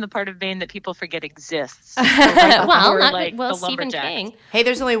 I'm from the part of Maine that people forget exists. Well, Or not like well, the Stephen lumberjacks. King. Hey,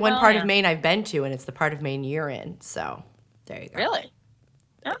 there's only one Oh, part yeah. of Maine I've been to, and it's the part of Maine you're in. So there you go. Really?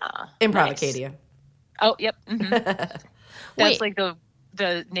 Ah, Improv nice. Acadia. Oh, yep. Mhm. That's Wait. like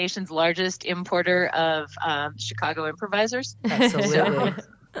the nation's largest importer of Chicago improvisers. Absolutely.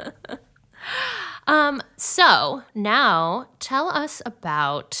 So now tell us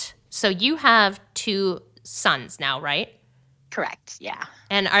about. So you have 2 sons now, right? Correct. Yeah.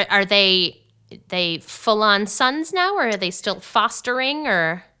 And are they full on sons now, or are they still fostering?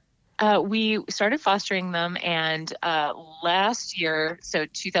 Or We started fostering them, and last year, so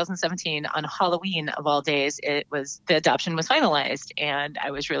 2017, on Halloween of all days, the adoption was finalized, and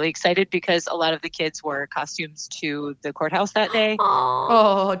I was really excited because a lot of the kids wore costumes to the courthouse that day.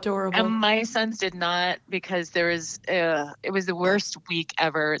 Oh, adorable. And my sons did not, because it was the worst week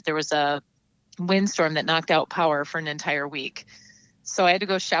ever. There was a windstorm that knocked out power for an entire week. So I had to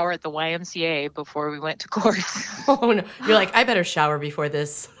go shower at the YMCA before we went to court. Oh no! You're like, I better shower before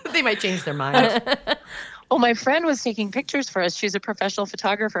this. They might change their mind. Well, my friend was taking pictures for us. She's a professional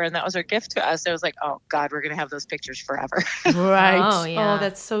photographer, and that was her gift to us. I was like, oh, God, we're going to have those pictures forever. Right. Oh, yeah. Oh,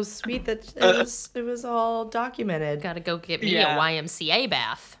 that's so sweet that it was all documented. gotta go get me Yeah. a YMCA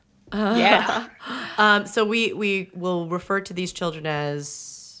bath. Yeah. So we will refer to these children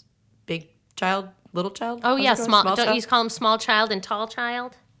as big child, little child. Oh How's yeah, it going? small. Don't child? you call them small child and tall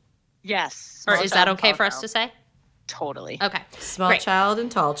child? Yes. Or Small is that child and okay tall for us child. to say? Totally. Okay. Small Great. child and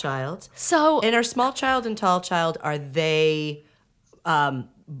tall child. So And are small child and tall child, are they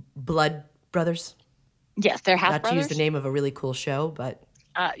blood brothers? Yes, they're half Not to brothers. use the name of a really cool show, but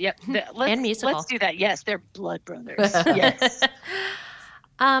Yep. And musical. Let's do that. Yes, they're blood brothers. Yes.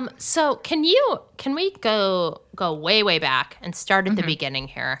 So can we go way back and start at the beginning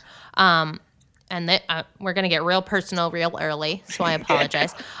here? And we're gonna get real personal real early, so I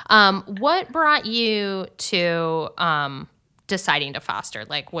apologize. What brought you to deciding to foster?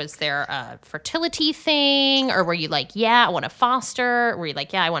 Like, was there a fertility thing, or were you like, yeah, I want to foster? Were you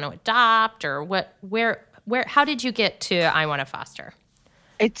like, yeah, I want to adopt? Or what? Where? How did you get to I want to foster?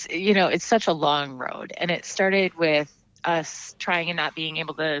 It's such a long road, and it started with us trying and not being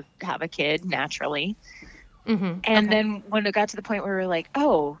able to have a kid naturally. And then when it got to the point where we were like,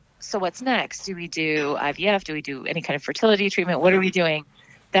 oh, so what's next? Do we do IVF? Do we do any kind of fertility treatment? What are we doing?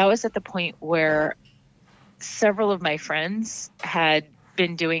 That was at the point where several of my friends had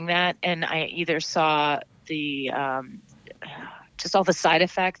been doing that, and I either saw the just all the side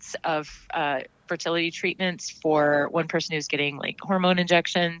effects of fertility treatments for one person who's getting like hormone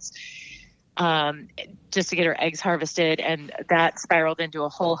injections just to get her eggs harvested, and that spiraled into a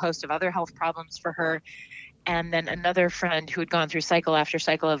whole host of other health problems for her. And then another friend who had gone through cycle after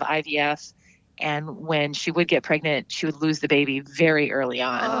cycle of IVF And when she would get pregnant, she would lose the baby very early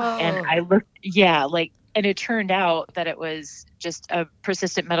on. Oh. And I looked, and it turned out that it was just a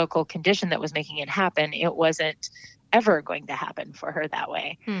persistent medical condition that was making it happen. It wasn't ever going to happen for her that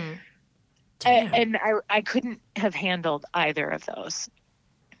way. And I couldn't have handled either of those.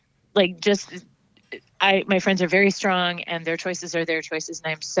 My friends are very strong and their choices are their choices.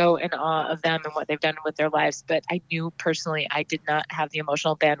 And I'm so in awe of them and what they've done with their lives. But I knew personally, I did not have the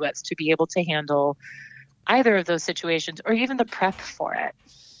emotional bandwidth to be able to handle either of those situations or even the prep for it.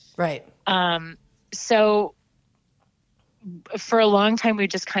 Right. So for a long time, we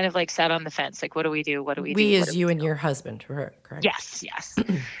just kind of like sat on the fence. Like, what do we do? What do we do? We as you and your husband, correct? Yes.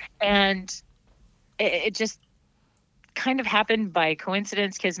 And it just kind of happened by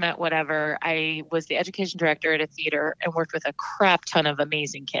coincidence, kismet, whatever. I was the education director at a theater and worked with a crap ton of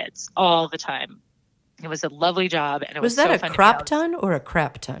amazing kids all the time. It was a lovely job. And it was that so a fun crap ton or a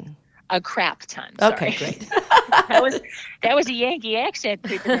crap ton? A crap ton. Sorry. Okay, great. that was a Yankee accent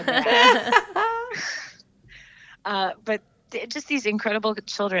creeping in there. But just these incredible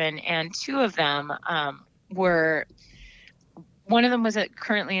children, and two of them one of them was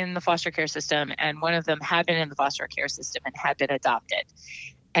currently in the foster care system, and one of them had been in the foster care system and had been adopted.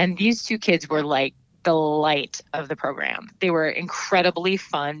 And these two kids were like the light of the program. They were incredibly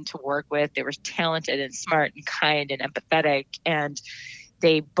fun to work with. They were talented and smart and kind and empathetic, and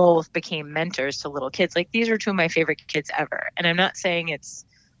they both became mentors to little kids. Like, these are two of my favorite kids ever. And I'm not saying it's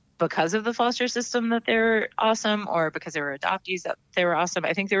because of the foster system that they're awesome or because they were adoptees that they were awesome.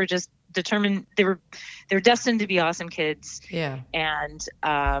 I think they were just determined, they were destined to be awesome kids. Yeah. And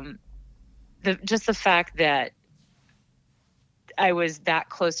the fact that I was that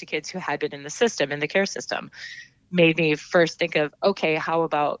close to kids who had been in the system, in the care system, made me first think of, okay, how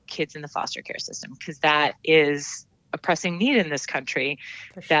about kids in the foster care system? Because that is a pressing need in this country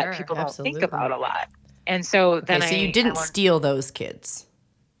that people don't think about a lot. And so then you didn't steal those kids.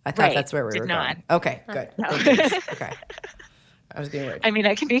 I thought that's where we were going. Okay, good. No. Okay. I was getting worried. I mean,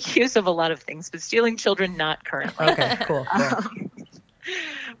 I can be accused of a lot of things, but stealing children, not currently. Okay, cool.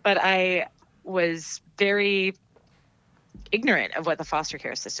 But I was very ignorant of what the foster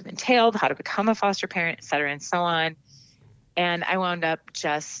care system entailed, how to become a foster parent, et cetera, and so on. And I wound up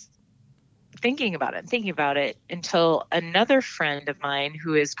just thinking about it until another friend of mine,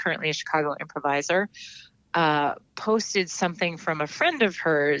 who is currently a Chicago improviser, posted something from a friend of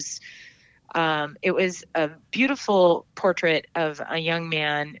hers. It was a beautiful portrait of a young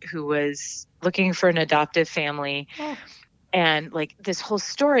man who was looking for an adoptive family. Oh. And like this whole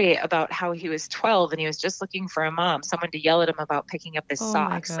story about how he was 12 and he was just looking for a mom, someone to yell at him about picking up his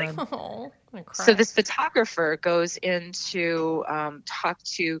socks. So this photographer goes in to talk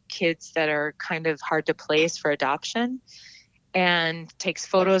to kids that are kind of hard to place for adoption, and takes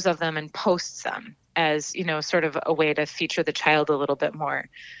photos of them and posts them as, sort of a way to feature the child a little bit more.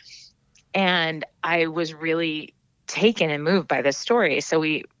 And I was really taken and moved by this story.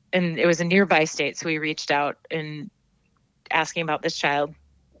 And it was a nearby state. So we reached out and asking about this child.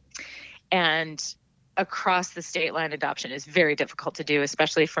 And across the state line, adoption is very difficult to do,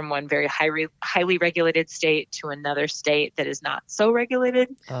 especially from one very highly regulated state to another state that is not so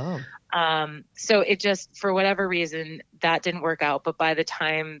regulated. Oh. So it just, for whatever reason, that didn't work out. But by the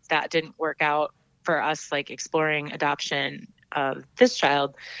time that didn't work out for us, like exploring adoption of this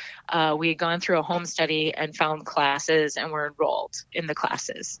child, we had gone through a home study and found classes and were enrolled in the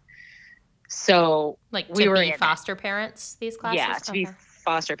classes. So we were be foster parents, these classes? Yeah, to be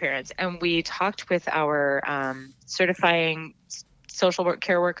foster parents. And we talked with our certifying social work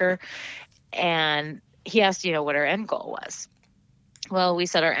care worker, and he asked, what our end goal was. Well, we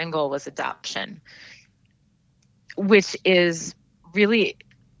said our end goal was adoption, which is really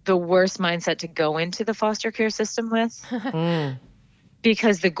the worst mindset to go into the foster care system with.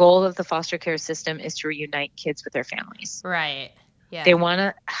 Because the goal of the foster care system is to reunite kids with their families. Right. Yeah. They want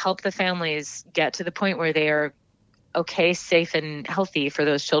to help the families get to the point where they are okay, safe, and healthy for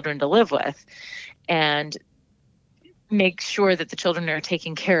those children to live with, and make sure that the children are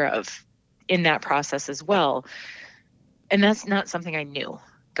taken care of in that process as well. And that's not something I knew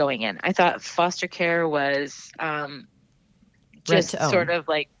going in. I thought foster care was just sort of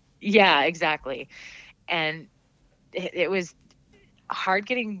like, yeah, exactly. And it was hard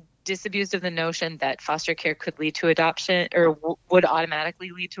getting disabused of the notion that foster care could lead to adoption, or would automatically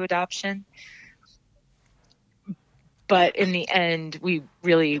lead to adoption. But in the end, we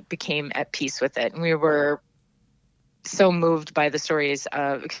really became at peace with it. And we were so moved by the stories,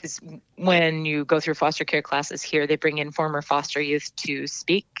 because when you go through foster care classes here, they bring in former foster youth to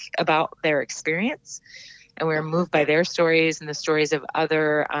speak about their experience. And we were moved by their stories and the stories of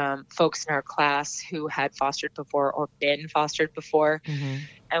other folks in our class who had fostered before or been fostered before.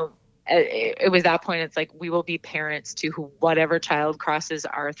 And it was that point, it's like, we will be parents to whatever child crosses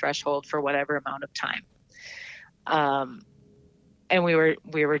our threshold for whatever amount of time. And we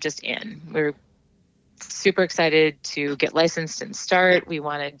were just in. We were super excited to get licensed and start. We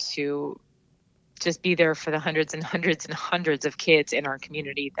wanted to just be there for the hundreds and hundreds and hundreds of kids in our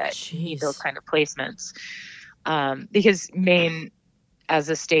community that need those kind of placements. Because Maine, as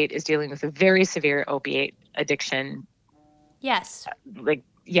a state, is dealing with a very severe opiate addiction. Yes.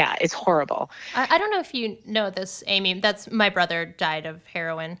 It's horrible. I don't know if you know this, Amy. That's my brother died of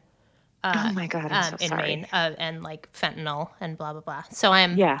heroin. Oh my God, I'm so in sorry. Maine, and like fentanyl and blah blah blah. So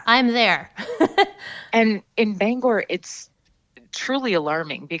I'm there. And in Bangor, it's truly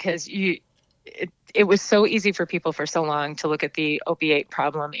alarming because it was so easy for people for so long to look at the opiate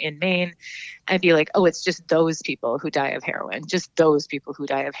problem in Maine and be like, oh, it's just those people who die of heroin, just those people who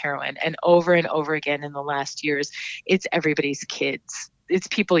die of heroin. And over again in the last years, it's everybody's kids. It's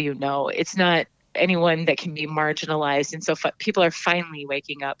people you know. It's not anyone that can be marginalized. And so people are finally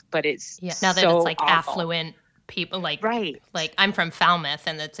waking up, but it's now that so it's like awful. Affluent people, like right. Like I'm from Falmouth,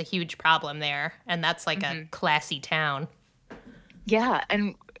 and it's a huge problem there, and that's like a classy town. Yeah,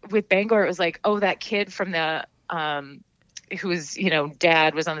 and with Bangor, it was like, oh, that kid from the whose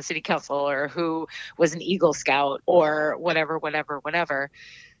dad was on the city council, or who was an Eagle Scout, or whatever.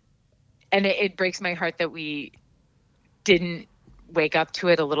 And it breaks my heart that we didn't wake up to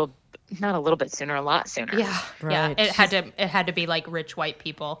it not a little bit sooner, a lot sooner. Yeah, right. Yeah. It had to be like rich white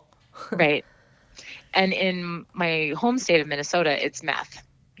people. Right. And in my home state of Minnesota, it's meth,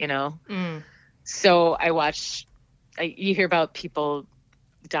 So you hear about people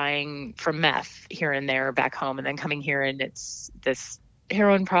dying from meth here and there back home, and then coming here, and it's this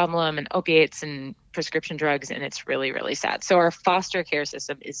heroin problem and opiates and prescription drugs, and it's really, really sad. So our foster care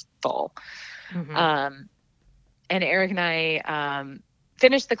system is full. And Eric and I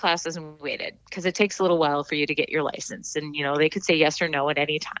finished the classes and waited, because it takes a little while for you to get your license, and they could say yes or no at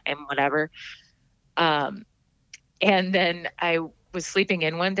any time, whatever. And then I was sleeping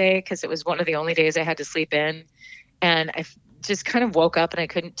in one day, because it was one of the only days I had to sleep in, and I just kind of woke up and I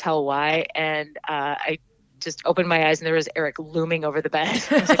couldn't tell why, and I just opened my eyes and there was Eric looming over the bed.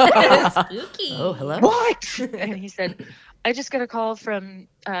 I was like, spooky. Oh, hello. What? And he said, I just got a call from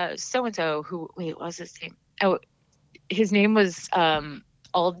so-and-so who, wait, what was his name? Oh, his name was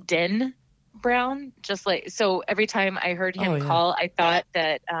Alden Brown. Just like, so every time I heard him call, I thought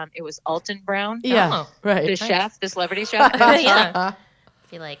that it was Alton Brown. Yeah, right. The chef, the celebrity chef. Yeah. I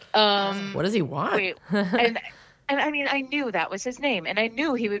feel like, what does he want? Wait, and I mean, I knew that was his name, and I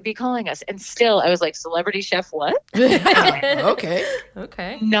knew he would be calling us. And still, I was like, celebrity chef, what? Okay.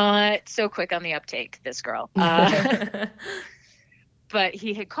 Not so quick on the uptake, this girl. But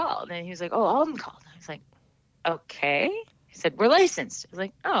he had called, and he was like, oh, Alden called. I was like, okay. He said, we're licensed. I was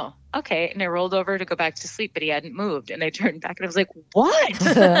like, oh, okay. And I rolled over to go back to sleep, but he hadn't moved. And I turned back, and I was like,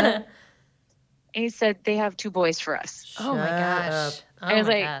 what? And he said, they have 2 boys for us. Oh, my gosh. I was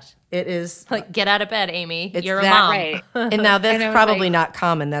like, gosh. It is like, get out of bed, Amy. It's You're a that mom. Right. And now that's and probably like, not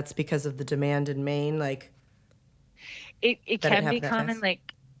common. That's because of the demand in Maine. Like, it can be common.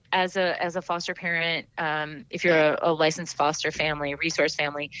 Like, as a foster parent, if you're a licensed foster family, resource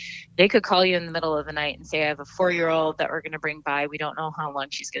family, they could call you in the middle of the night and say, I have a 4-year-old that we're going to bring by. We don't know how long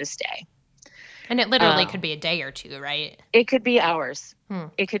she's going to stay. And it literally could be a day or 2, right? It could be hours.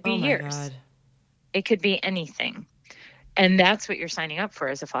 It could be years. God. It could be anything. And that's what you're signing up for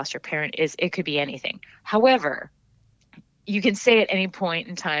as a foster parent, is it could be anything. However, you can say at any point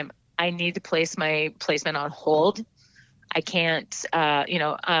in time, I need to place my placement on hold. I can't,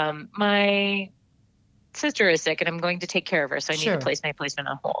 my sister is sick and I'm going to take care of her, so I need to place my placement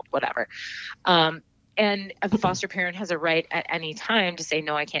on hold, whatever. And a foster parent has a right at any time to say,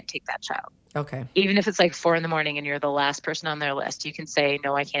 no, I can't take that child. Okay. Even if it's like 4 a.m. and you're the last person on their list, you can say,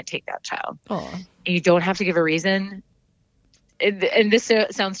 no, I can't take that child. Oh. You don't have to give a reason. And this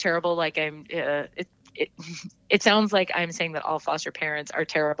sounds terrible. Like it sounds like I'm saying that all foster parents are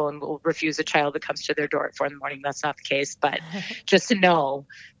terrible and will refuse a child that comes to their door at 4 a.m. That's not the case. But just to know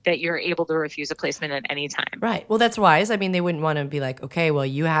that you're able to refuse a placement at any time. Right. Well, that's wise. I mean, they wouldn't want to be like, okay, well,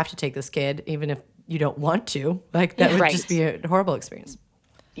 you have to take this kid, even if you don't want to. Like, that would just be a horrible experience.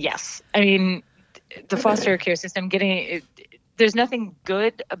 Yes. I mean, the foster care system, there's nothing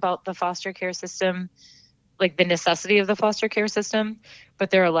good about the foster care system, like the necessity of the foster care system, but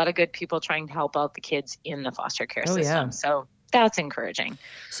there are a lot of good people trying to help out the kids in the foster care system. Yeah. So that's encouraging.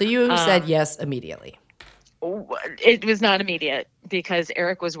 So you said yes immediately. It was not immediate because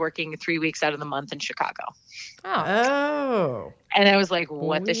Eric was working 3 weeks out of the month in Chicago. Oh. And I was like,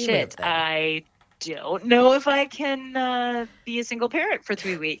 what the We live shit? there. I don't know if I can be a single parent for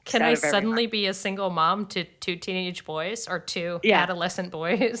 3 weeks. Can out I of every suddenly month. be a single mom to 2 teenage boys or 2 Yeah. adolescent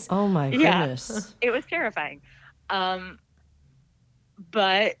boys? Oh my Yeah. goodness. It was terrifying.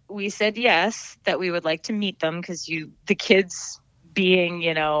 But we said yes, that we would like to meet them because the kids being,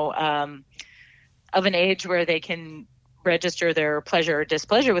 of an age where they can register their pleasure or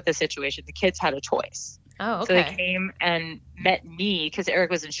displeasure with the situation, the kids had a choice. Oh, So they okay. came and met me because Eric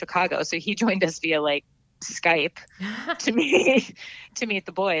was in Chicago. So he joined us via like Skype to meet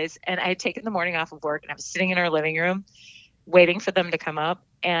the boys. And I had taken the morning off of work and I was sitting in our living room waiting for them to come up.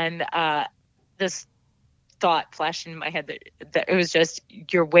 And this thought flashed in my head that it was just,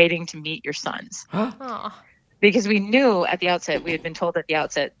 you're waiting to meet your sons. Aw. Because we knew at the outset, we had been told at the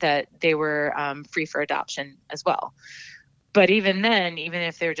outset that they were free for adoption as well. But even then, even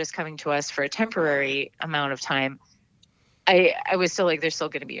if they're just coming to us for a temporary amount of time, I was still like, they're still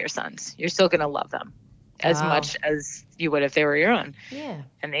going to be your sons. You're still going to love them as Wow. much as you would if they were your own. Yeah.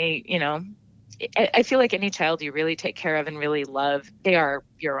 And they, I feel like any child you really take care of and really love, they are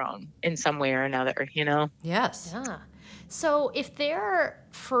your own in some way or another, Yes. Yeah. So if they're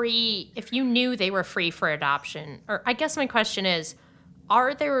free, if you knew they were free for adoption, or I guess my question is,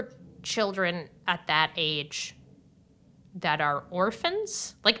 are there children at that age that are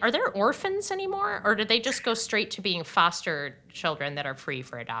orphans? Like, are there orphans anymore? Or do they just go straight to being foster children that are free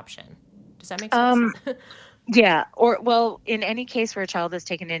for adoption? Does that make sense? Yeah. In any case where a child is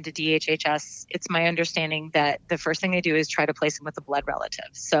taken into DHHS, it's my understanding that the first thing they do is try to place them with a blood relative.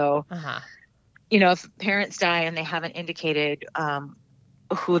 So, if parents die and they haven't indicated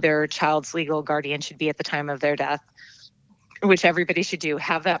who their child's legal guardian should be at the time of their death, which everybody should do,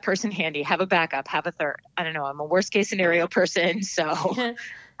 have that person handy, have a backup, have a third. I don't know. I'm a worst case scenario person. So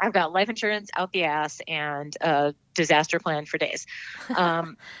I've got life insurance out the ass and a disaster plan for days.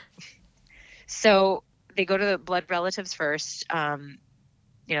 So they go to the blood relatives first,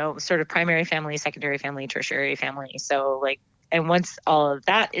 sort of primary family, secondary family, tertiary family. So and once all of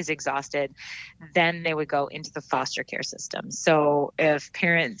that is exhausted, then they would go into the foster care system. So if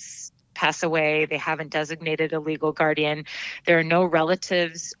parents pass away, they haven't designated a legal guardian, there are no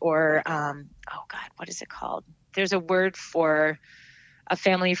relatives or, what is it called? There's a word for a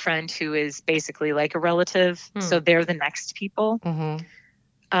family friend who is basically like a relative. So they're the next people. Mm-hmm.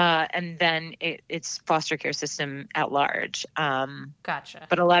 And then it's foster care system at large. Gotcha.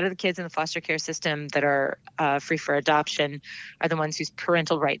 But a lot of the kids in the foster care system that are free for adoption are the ones whose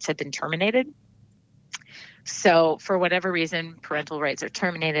parental rights have been terminated. So for whatever reason, parental rights are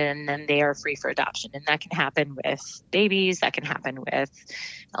terminated and then they are free for adoption. And that can happen with babies. That can happen with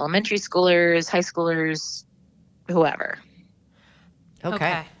elementary schoolers, high schoolers, whoever.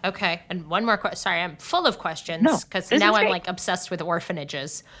 Okay. And one more question. Sorry, I'm full of questions because now I'm obsessed with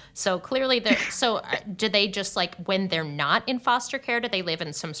orphanages. So clearly, do they just when they're not in foster care, do they live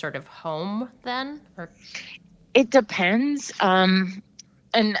in some sort of home then? Or it depends.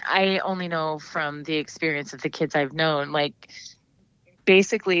 And I only know from the experience of the kids I've known.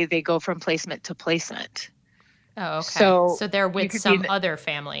 Basically, they go from placement to placement. Oh, okay. So they're with some other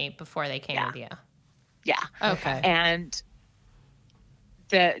family before they came with you. Yeah. Okay. And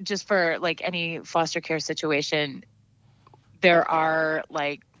just for any foster care situation, there are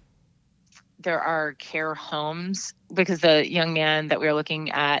care homes because the young man that we were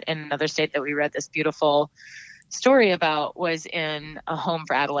looking at in another state that we read this beautiful story about was in a home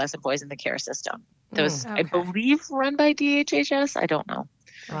for adolescent boys in the care system. That was, I believe, run by DHHS. I don't know.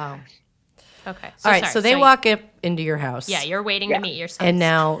 Wow. Okay. All right. So they walk up into your house. Yeah, you're waiting to meet your sons. And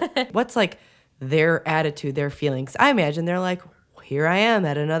now, what's their attitude, their feelings? I imagine they're like, here I am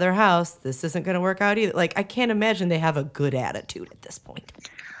at another house. This isn't going to work out either. I can't imagine they have a good attitude at this point.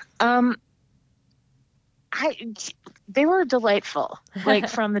 They were delightful,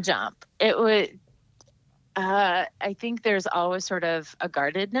 from the jump. It would. I think there's always sort of a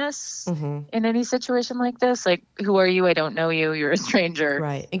guardedness in any situation like this. Who are you? I don't know you. You're a stranger.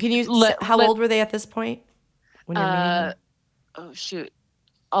 Right. And can you? How old were they at this point when you're meeting them? Oh shoot.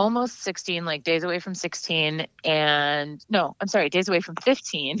 Almost 16, days away from 16 days away from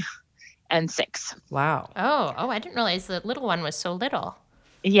 15 and 6. Wow. Oh, I didn't realize the little one was so little.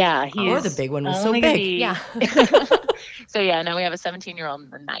 Yeah. Or the big one was so big. Yeah. So now we have a 17-year-old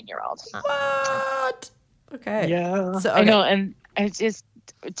and a 9-year-old. What? Okay. Yeah. So, I know. And it's just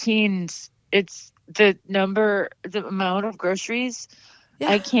teens, it's the amount of groceries. Yeah.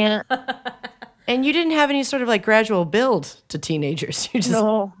 I can't. And you didn't have any sort of like gradual build to teenagers. You just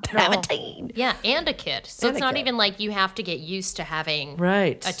have a teen. Yeah, and a kid. So And it's a not kid. even like you have to get used to having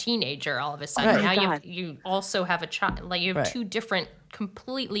Right. a teenager all of a sudden. Right. Now God. you also have a child. Like you have Right. two different,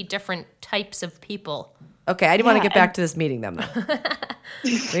 completely different types of people. Okay, I do want to Yeah, get back to this meeting then, though.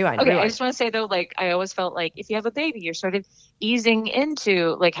 Rewind. Okay, I rewind. just want to say though, like I always felt like if you have a baby, you're sort of easing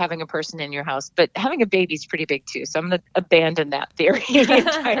into like having a person in your house, but having a baby is pretty big too. So I'm gonna abandon that theory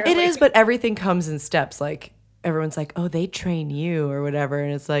entirely. It is, but everything comes in steps. Like everyone's like, "Oh, they train you" or whatever,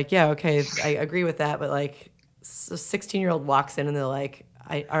 and it's like, yeah, okay, I agree with that. But like, a 16-year-old walks in and they're like,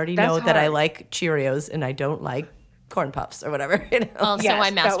 "I already know That's that I hard. like Cheerios and I don't like corn puffs or whatever." You know? Also, Yes, I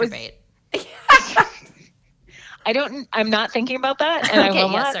that was- masturbate. I'm not thinking about that, and I Okay,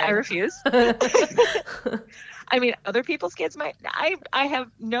 will yeah, not. sorry. I refuse. I mean, other people's kids might. I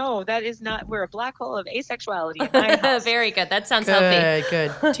have no. That is not. We're a black hole of asexuality in my house. Very good. That sounds healthy.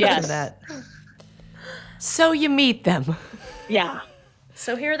 Good. Teach Yes. them that. So you meet them. Yeah.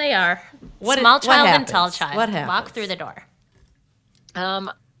 So here they are. What- Small what child and tall happens? child. What Walk happens? through the door.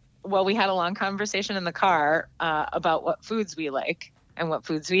 Well, we had a long conversation in the car about what foods we like and what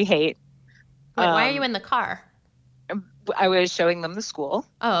foods we hate. Wait, why are you in the car? I was showing them the school.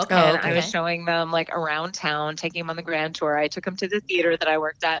 Oh, okay. Oh, And okay. I was showing them like around town, taking them on the grand tour. I took them to the theater that I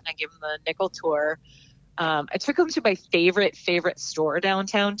worked at, and I gave them the nickel tour. I took them to my favorite store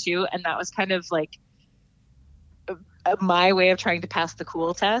downtown too, and that was kind of like my way of trying to pass the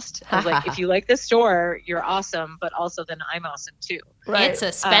cool test. I was like, if you like this store, you're awesome, but also then I'm awesome too. It's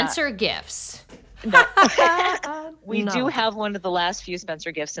a Spencer Gifts. We No. do have one of the last few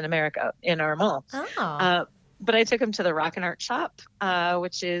Spencer Gifts in America in our mall. Oh. But I took them to the Rock and Art Shop,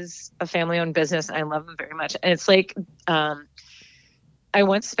 which is a family-owned business. And I love them very much. And it's like I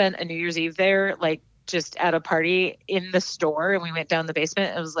once spent a New Year's Eve there, like just at a party in the store, and we went down the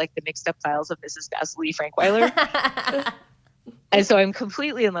basement. It was like the mixed up files of Mrs. Vasily Frankweiler. And so I'm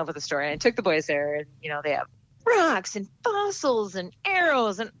completely in love with the store. And I took the boys there, and they have rocks and fossils and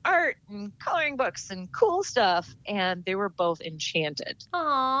arrows and art and coloring books and cool stuff. And they were both enchanted.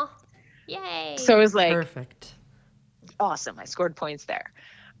 Aw. Yay. So it was like Perfect. awesome. I scored points there.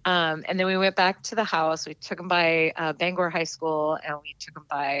 And then we went back to the house. We took them by Bangor High School, and we took them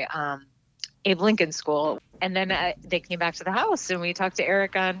by Abe Lincoln School. And then they came back to the house, and we talked to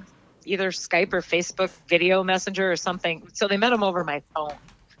Eric on either Skype or Facebook video messenger or something. So they met him over my phone.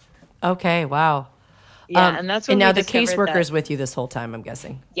 Okay. Wow. Yeah, and that's when and now we the discovered caseworker that- is with you this whole time, I'm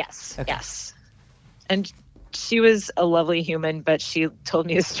guessing. Yes, Okay. yes. And she was a lovely human, but she told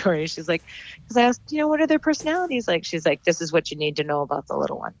me a story. She's like, because I asked, what are their personalities like? She's like, this is what you need to know about the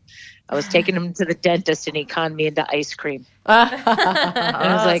little one. I was taking him to the dentist, and he conned me into ice cream. And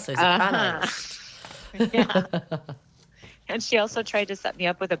I was like, So he's a con uh-huh. Yeah. And she also tried to set me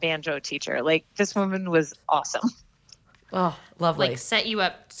up with a banjo teacher. Like, this woman was awesome. Oh, lovely. like set you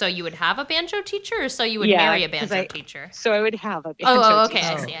up so you would have a banjo teacher or so you would Yeah, marry a 'cause banjo I- teacher? So I would have a banjo Oh, okay.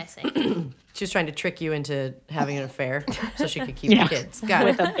 teacher. I see. She was trying to trick you into having an affair so she could keep Yeah. the kids. Got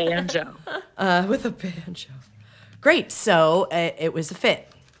With it. a banjo. With a banjo. Great. So it was a fit.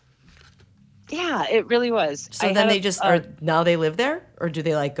 Yeah, it really was. So I then had they a- just are now they live there, or do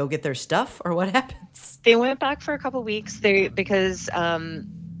they like go get their stuff, or what happens? They went back for a couple weeks because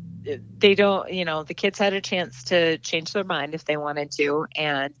they don't, the kids had a chance to change their mind if they wanted to.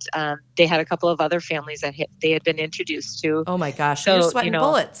 And they had a couple of other families that they had been introduced to. Oh my gosh, So, you're sweating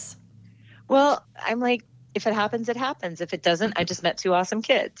bullets. Well, I'm like, if it happens, it happens. If it doesn't, I just met two awesome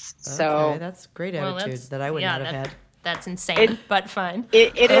kids. So Okay, that's great attitude that I would not have had. That's insane, but fine.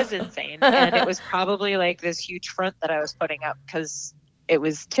 it is insane. And it was probably like this huge front that I was putting up because it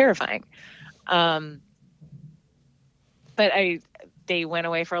was terrifying. But they went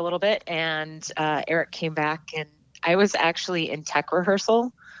away for a little bit, and Eric came back, and I was actually in tech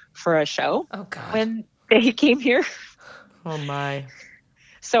rehearsal for a show Oh God. when they came here. Oh my.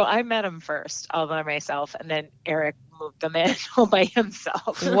 So I met him first all by myself, and then Eric moved them in all by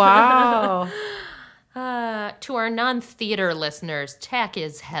himself. Wow. To our non-theater listeners, tech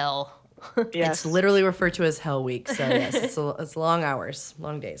is hell. Yes. It's literally referred to as Hell Week. So yes, it's long hours,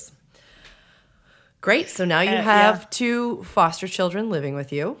 long days. Great. So now you have two foster children living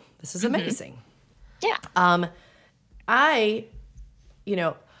with you. This is amazing. Yeah. I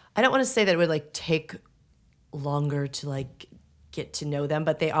don't want to say that it would like take longer to like get to know them,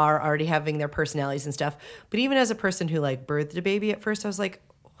 but they are already having their personalities and stuff. But even as a person who like birthed a baby at first, I was like,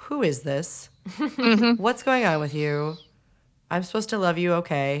 who is this? What's going on with you? I'm supposed to love you,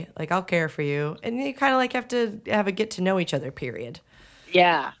 okay? Like I'll care for you. And you kind of like have to have a get to know each other period.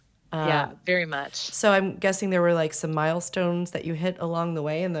 Yeah. Yeah, very much. So I'm guessing there were like some milestones that you hit along the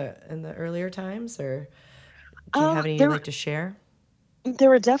way in the earlier times, or do you have any you'd like to share? There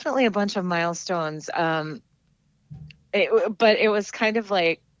were definitely a bunch of milestones. But it was kind of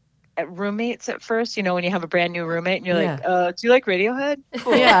like roommates at first, you know, when you have a brand new roommate and you're like, do you like Radiohead?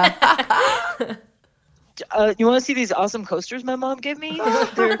 Cool. Yeah. You want to see these awesome coasters my mom gave me?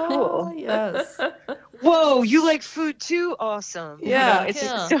 They're cool. Yes. Whoa, you like food too? Awesome. Yeah. You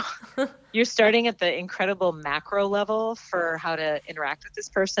know, so you're starting at the incredible macro level for how to interact with this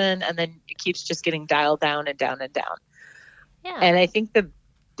person, and then it keeps just getting dialed down and down and down. Yeah. And I think the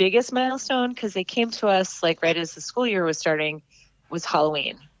biggest milestone, because they came to us like right as the school year was starting, was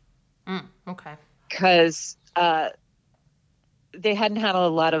Halloween. Okay. Because they hadn't had a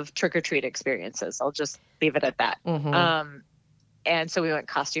lot of trick-or-treat experiences. I'll just leave it at that. Mm-hmm. And so we went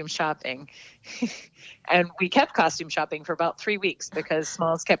costume shopping. And we kept costume shopping for about 3 weeks because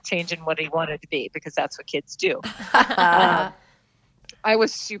Smalls kept changing what he wanted to be, because that's what kids do. I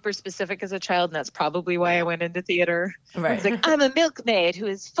was super specific as a child, and that's probably why I went into theater. Right. I was like, I'm a milkmaid who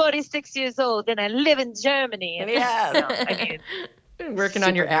is 46 years old, and I live in Germany. And Yeah. you know, I mean, working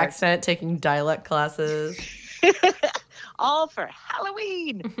on your super nerd. accent, taking dialect classes. all for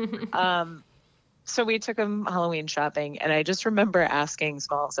Halloween. So we took him Halloween shopping, and I just remember asking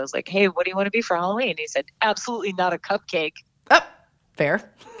Smalls, I was like, hey, what do you want to be for Halloween? He said, absolutely not a cupcake. Oh,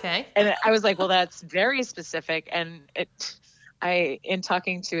 fair. Okay. And I was like, well, that's very specific. And in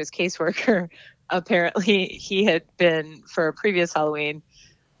talking to his caseworker, apparently he had been, for a previous Halloween,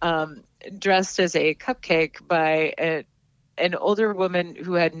 dressed as a cupcake by an older woman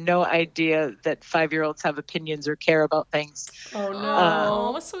who had no idea that 5-year-olds have opinions or care about things. Oh,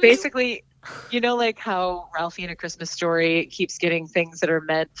 no. Sweet. Basically, you know, like how Ralphie in A Christmas Story keeps getting things that are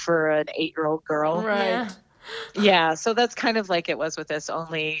meant for an 8-year-old girl. Right. Yeah. Yeah, so that's kind of like it was with this,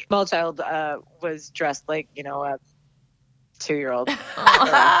 only small child was dressed like, you know, a 2-year-old.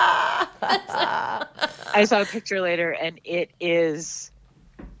 I saw a picture later, and it is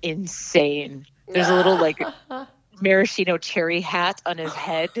insane. There's a little like maraschino cherry hat on his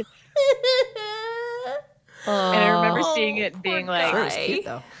head. And I remember seeing it and being like, Sure, it's cute,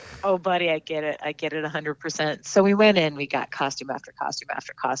 though. oh, buddy, I get it 100%. So we went in, we got costume after costume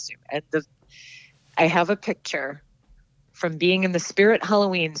after costume. And I have a picture from being in the Spirit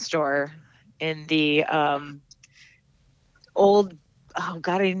Halloween store in the old,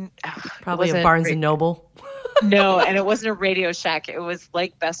 Probably a Barnes and Noble. No, and it wasn't a Radio Shack. It was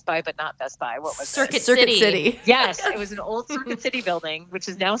like Best Buy, but not Best Buy. What was Circuit it? City. Yes, it was an old Circuit City building, which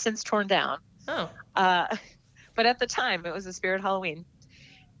is now since torn down. Oh. But at the time, it was a Spirit Halloween.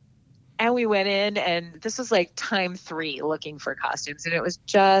 And we went in, and this was like time 3 looking for costumes, and it was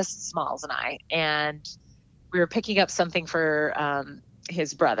just Smalls and I. And we were picking up something for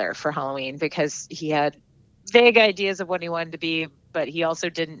his brother for Halloween, because he had vague ideas of what he wanted to be, but he also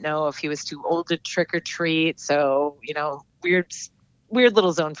didn't know if he was too old to trick or treat. So, you know, weird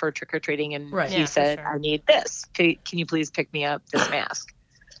little zone for trick or treating. And Right. he Yeah, for said, sure. I need this. Can you please pick me up this mask?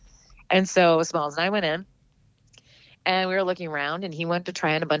 And so Smalls and I went in, and we were looking around, and he went to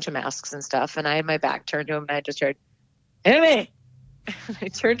try on a bunch of masks and stuff. And I had my back turned to him, and I just heard, Amy! I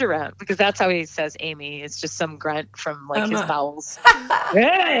turned around, because that's how he says Amy. It's just some grunt from like his bowels.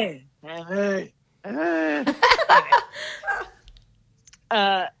 Hey! Hey! Hey!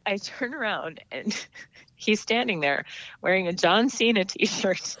 I turn around, and he's standing there wearing a John Cena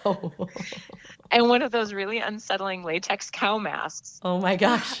t-shirt and one of those really unsettling latex cow masks. Oh, my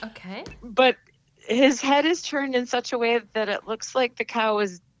gosh. Okay. But his head is turned in such a way that it looks like the cow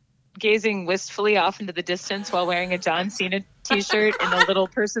is gazing wistfully off into the distance while wearing a John Cena t-shirt in a little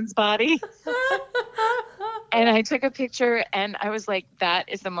person's body. And I took a picture, and I was like, that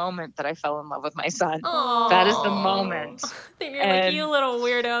is the moment that I fell in love with my son. Aww. That is the moment. You're like, And- you little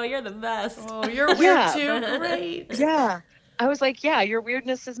weirdo. You're the best. Oh, you're weird, Yeah. too. Great. Yeah. I was like, yeah, your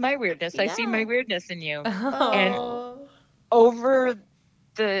weirdness is my weirdness. I see Yeah. my weirdness in you. Oh. And over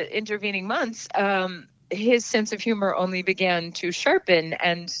the intervening months, his sense of humor only began to sharpen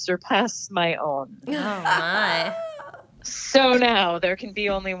and surpass my own. Oh, my. So now there can be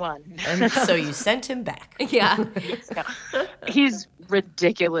only one. And so you sent him back. Yeah. No. He's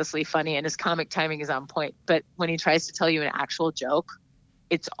ridiculously funny, and his comic timing is on point. But when he tries to tell you an actual joke,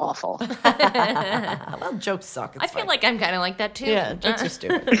 it's awful. Well, jokes suck. It's I feel fine. like I'm kind of like that, too. Yeah, jokes are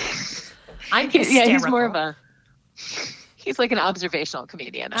stupid. I'm He's hysterical. more of he's like an observational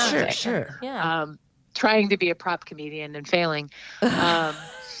comedian. I would Sure, say. sure. Yeah. Trying to be a prop comedian and failing.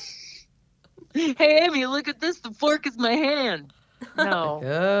 Hey, Amy, look at this. The fork is my hand. No.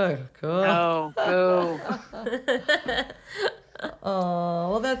 Good, good. No. Go.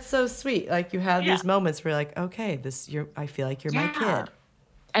 Oh, well, that's so sweet. Like you have these moments where you're like, okay, I feel like you're my kid.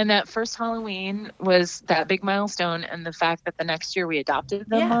 And that first Halloween was that big milestone, and the fact that the next year we adopted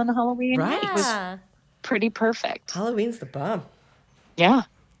them on Halloween was pretty perfect. Halloween's the bomb. Yeah.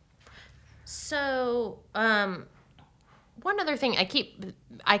 So, one other thing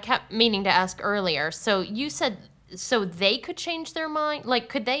I kept meaning to ask earlier. So you said, so they could change their mind? Like,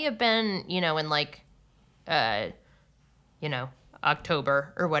 could they have been, in like,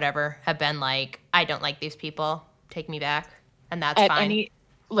 October or whatever, have been like, I don't like these people, take me back, and that's fine?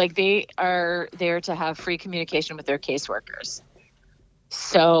 They are there to have free communication with their caseworkers.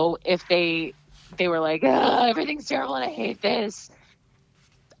 So if they were like, everything's terrible and I hate this,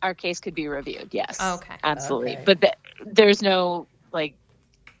 our case could be reviewed. Yes. Okay. Absolutely. Okay. But there was no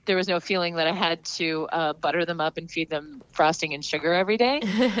feeling that I had to butter them up and feed them frosting and sugar every day.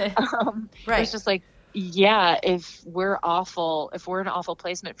 Right. It's just like, if we're an awful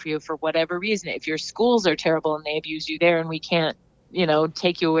placement for you for whatever reason, if your schools are terrible and they abuse you there and we can't,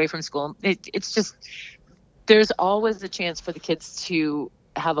 take you away from school, it's just, there's always a chance for the kids to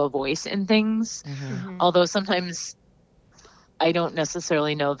have a voice in things. Mm-hmm. Although sometimes I don't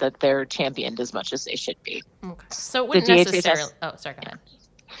necessarily know that they're championed as much as they should be. Okay. So it wouldn't necessarily... Oh, sorry, go ahead.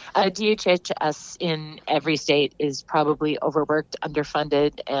 DHHS in every state is probably overworked,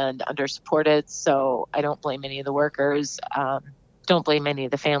 underfunded, and undersupported. So I don't blame any of the workers. Don't blame any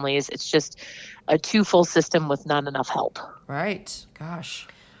of the families. It's just a too full system with not enough help. Right. Gosh.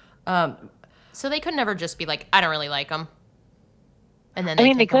 So they could never just be like, I don't really like them. And then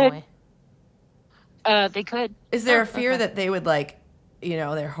they take could. them away. They could. Is there a fear that they would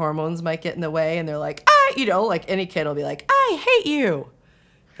their hormones might get in the way and they're like, like any kid will be like, I hate you.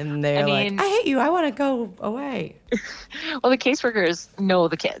 And they're like, I hate you. I want to go away. Well, the caseworkers know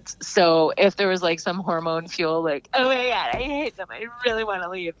the kids. So if there was some hormone fuel, like, oh my God, I hate them, I really want to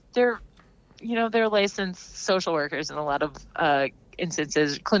leave. They're licensed social workers in a lot of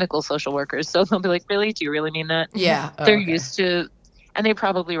instances, clinical social workers. So they'll be like, really? Do you really mean that? Yeah. They're used to, and they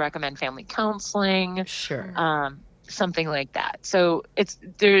probably recommend family counseling. Sure. Something like that. So it's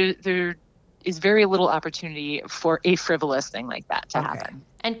there is very little opportunity for a frivolous thing like that to happen.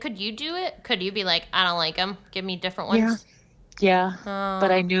 And could you do it? Could you be like, I don't like them, give me different ones? Yeah. But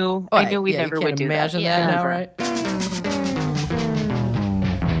I knew we never would do that. Imagine that now, right?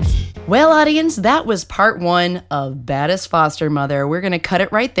 Well, audience, that was part 1 of Baddest Foster Mother. We're going to cut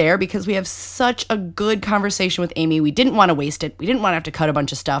it right there because we have such a good conversation with Amy. We didn't want to waste it. We didn't want to have to cut a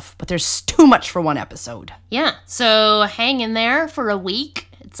bunch of stuff, but there's too much for one episode. Yeah, so hang in there for a week.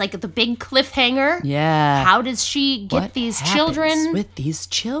 It's like the big cliffhanger. Yeah. How does she get these children? With these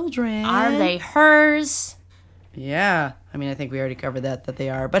children? Are they hers? Yeah. I mean, I think we already covered that they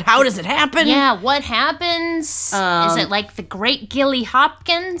are. But how does it happen? Yeah, what happens? Is it like the Great Gilly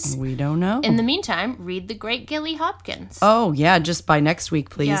Hopkins? We don't know. In the meantime, read the Great Gilly Hopkins. Oh, yeah, just by next week,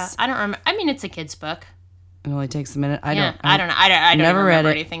 please. Yeah, I don't remember. I mean, it's a kid's book. It only takes a minute. I don't never remember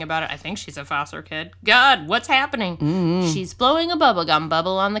anything about it. I think she's a foster kid. God, what's happening? Mm-hmm. She's blowing a bubblegum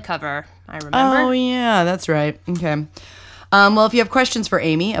bubble on the cover. I remember. Oh, yeah, that's right. Okay. Well, if you have questions for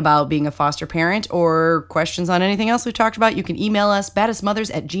Amy about being a foster parent or questions on anything else we've talked about, you can email us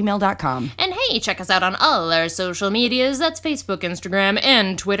baddestmothers@gmail.com. And hey, check us out on all our social medias. That's Facebook, Instagram,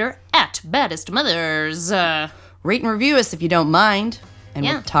 and Twitter @BaddestMothers. Rate and review us if you don't mind. And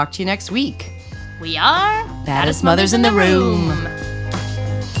we'll talk to you next week. We are Baddest Mothers in the Room.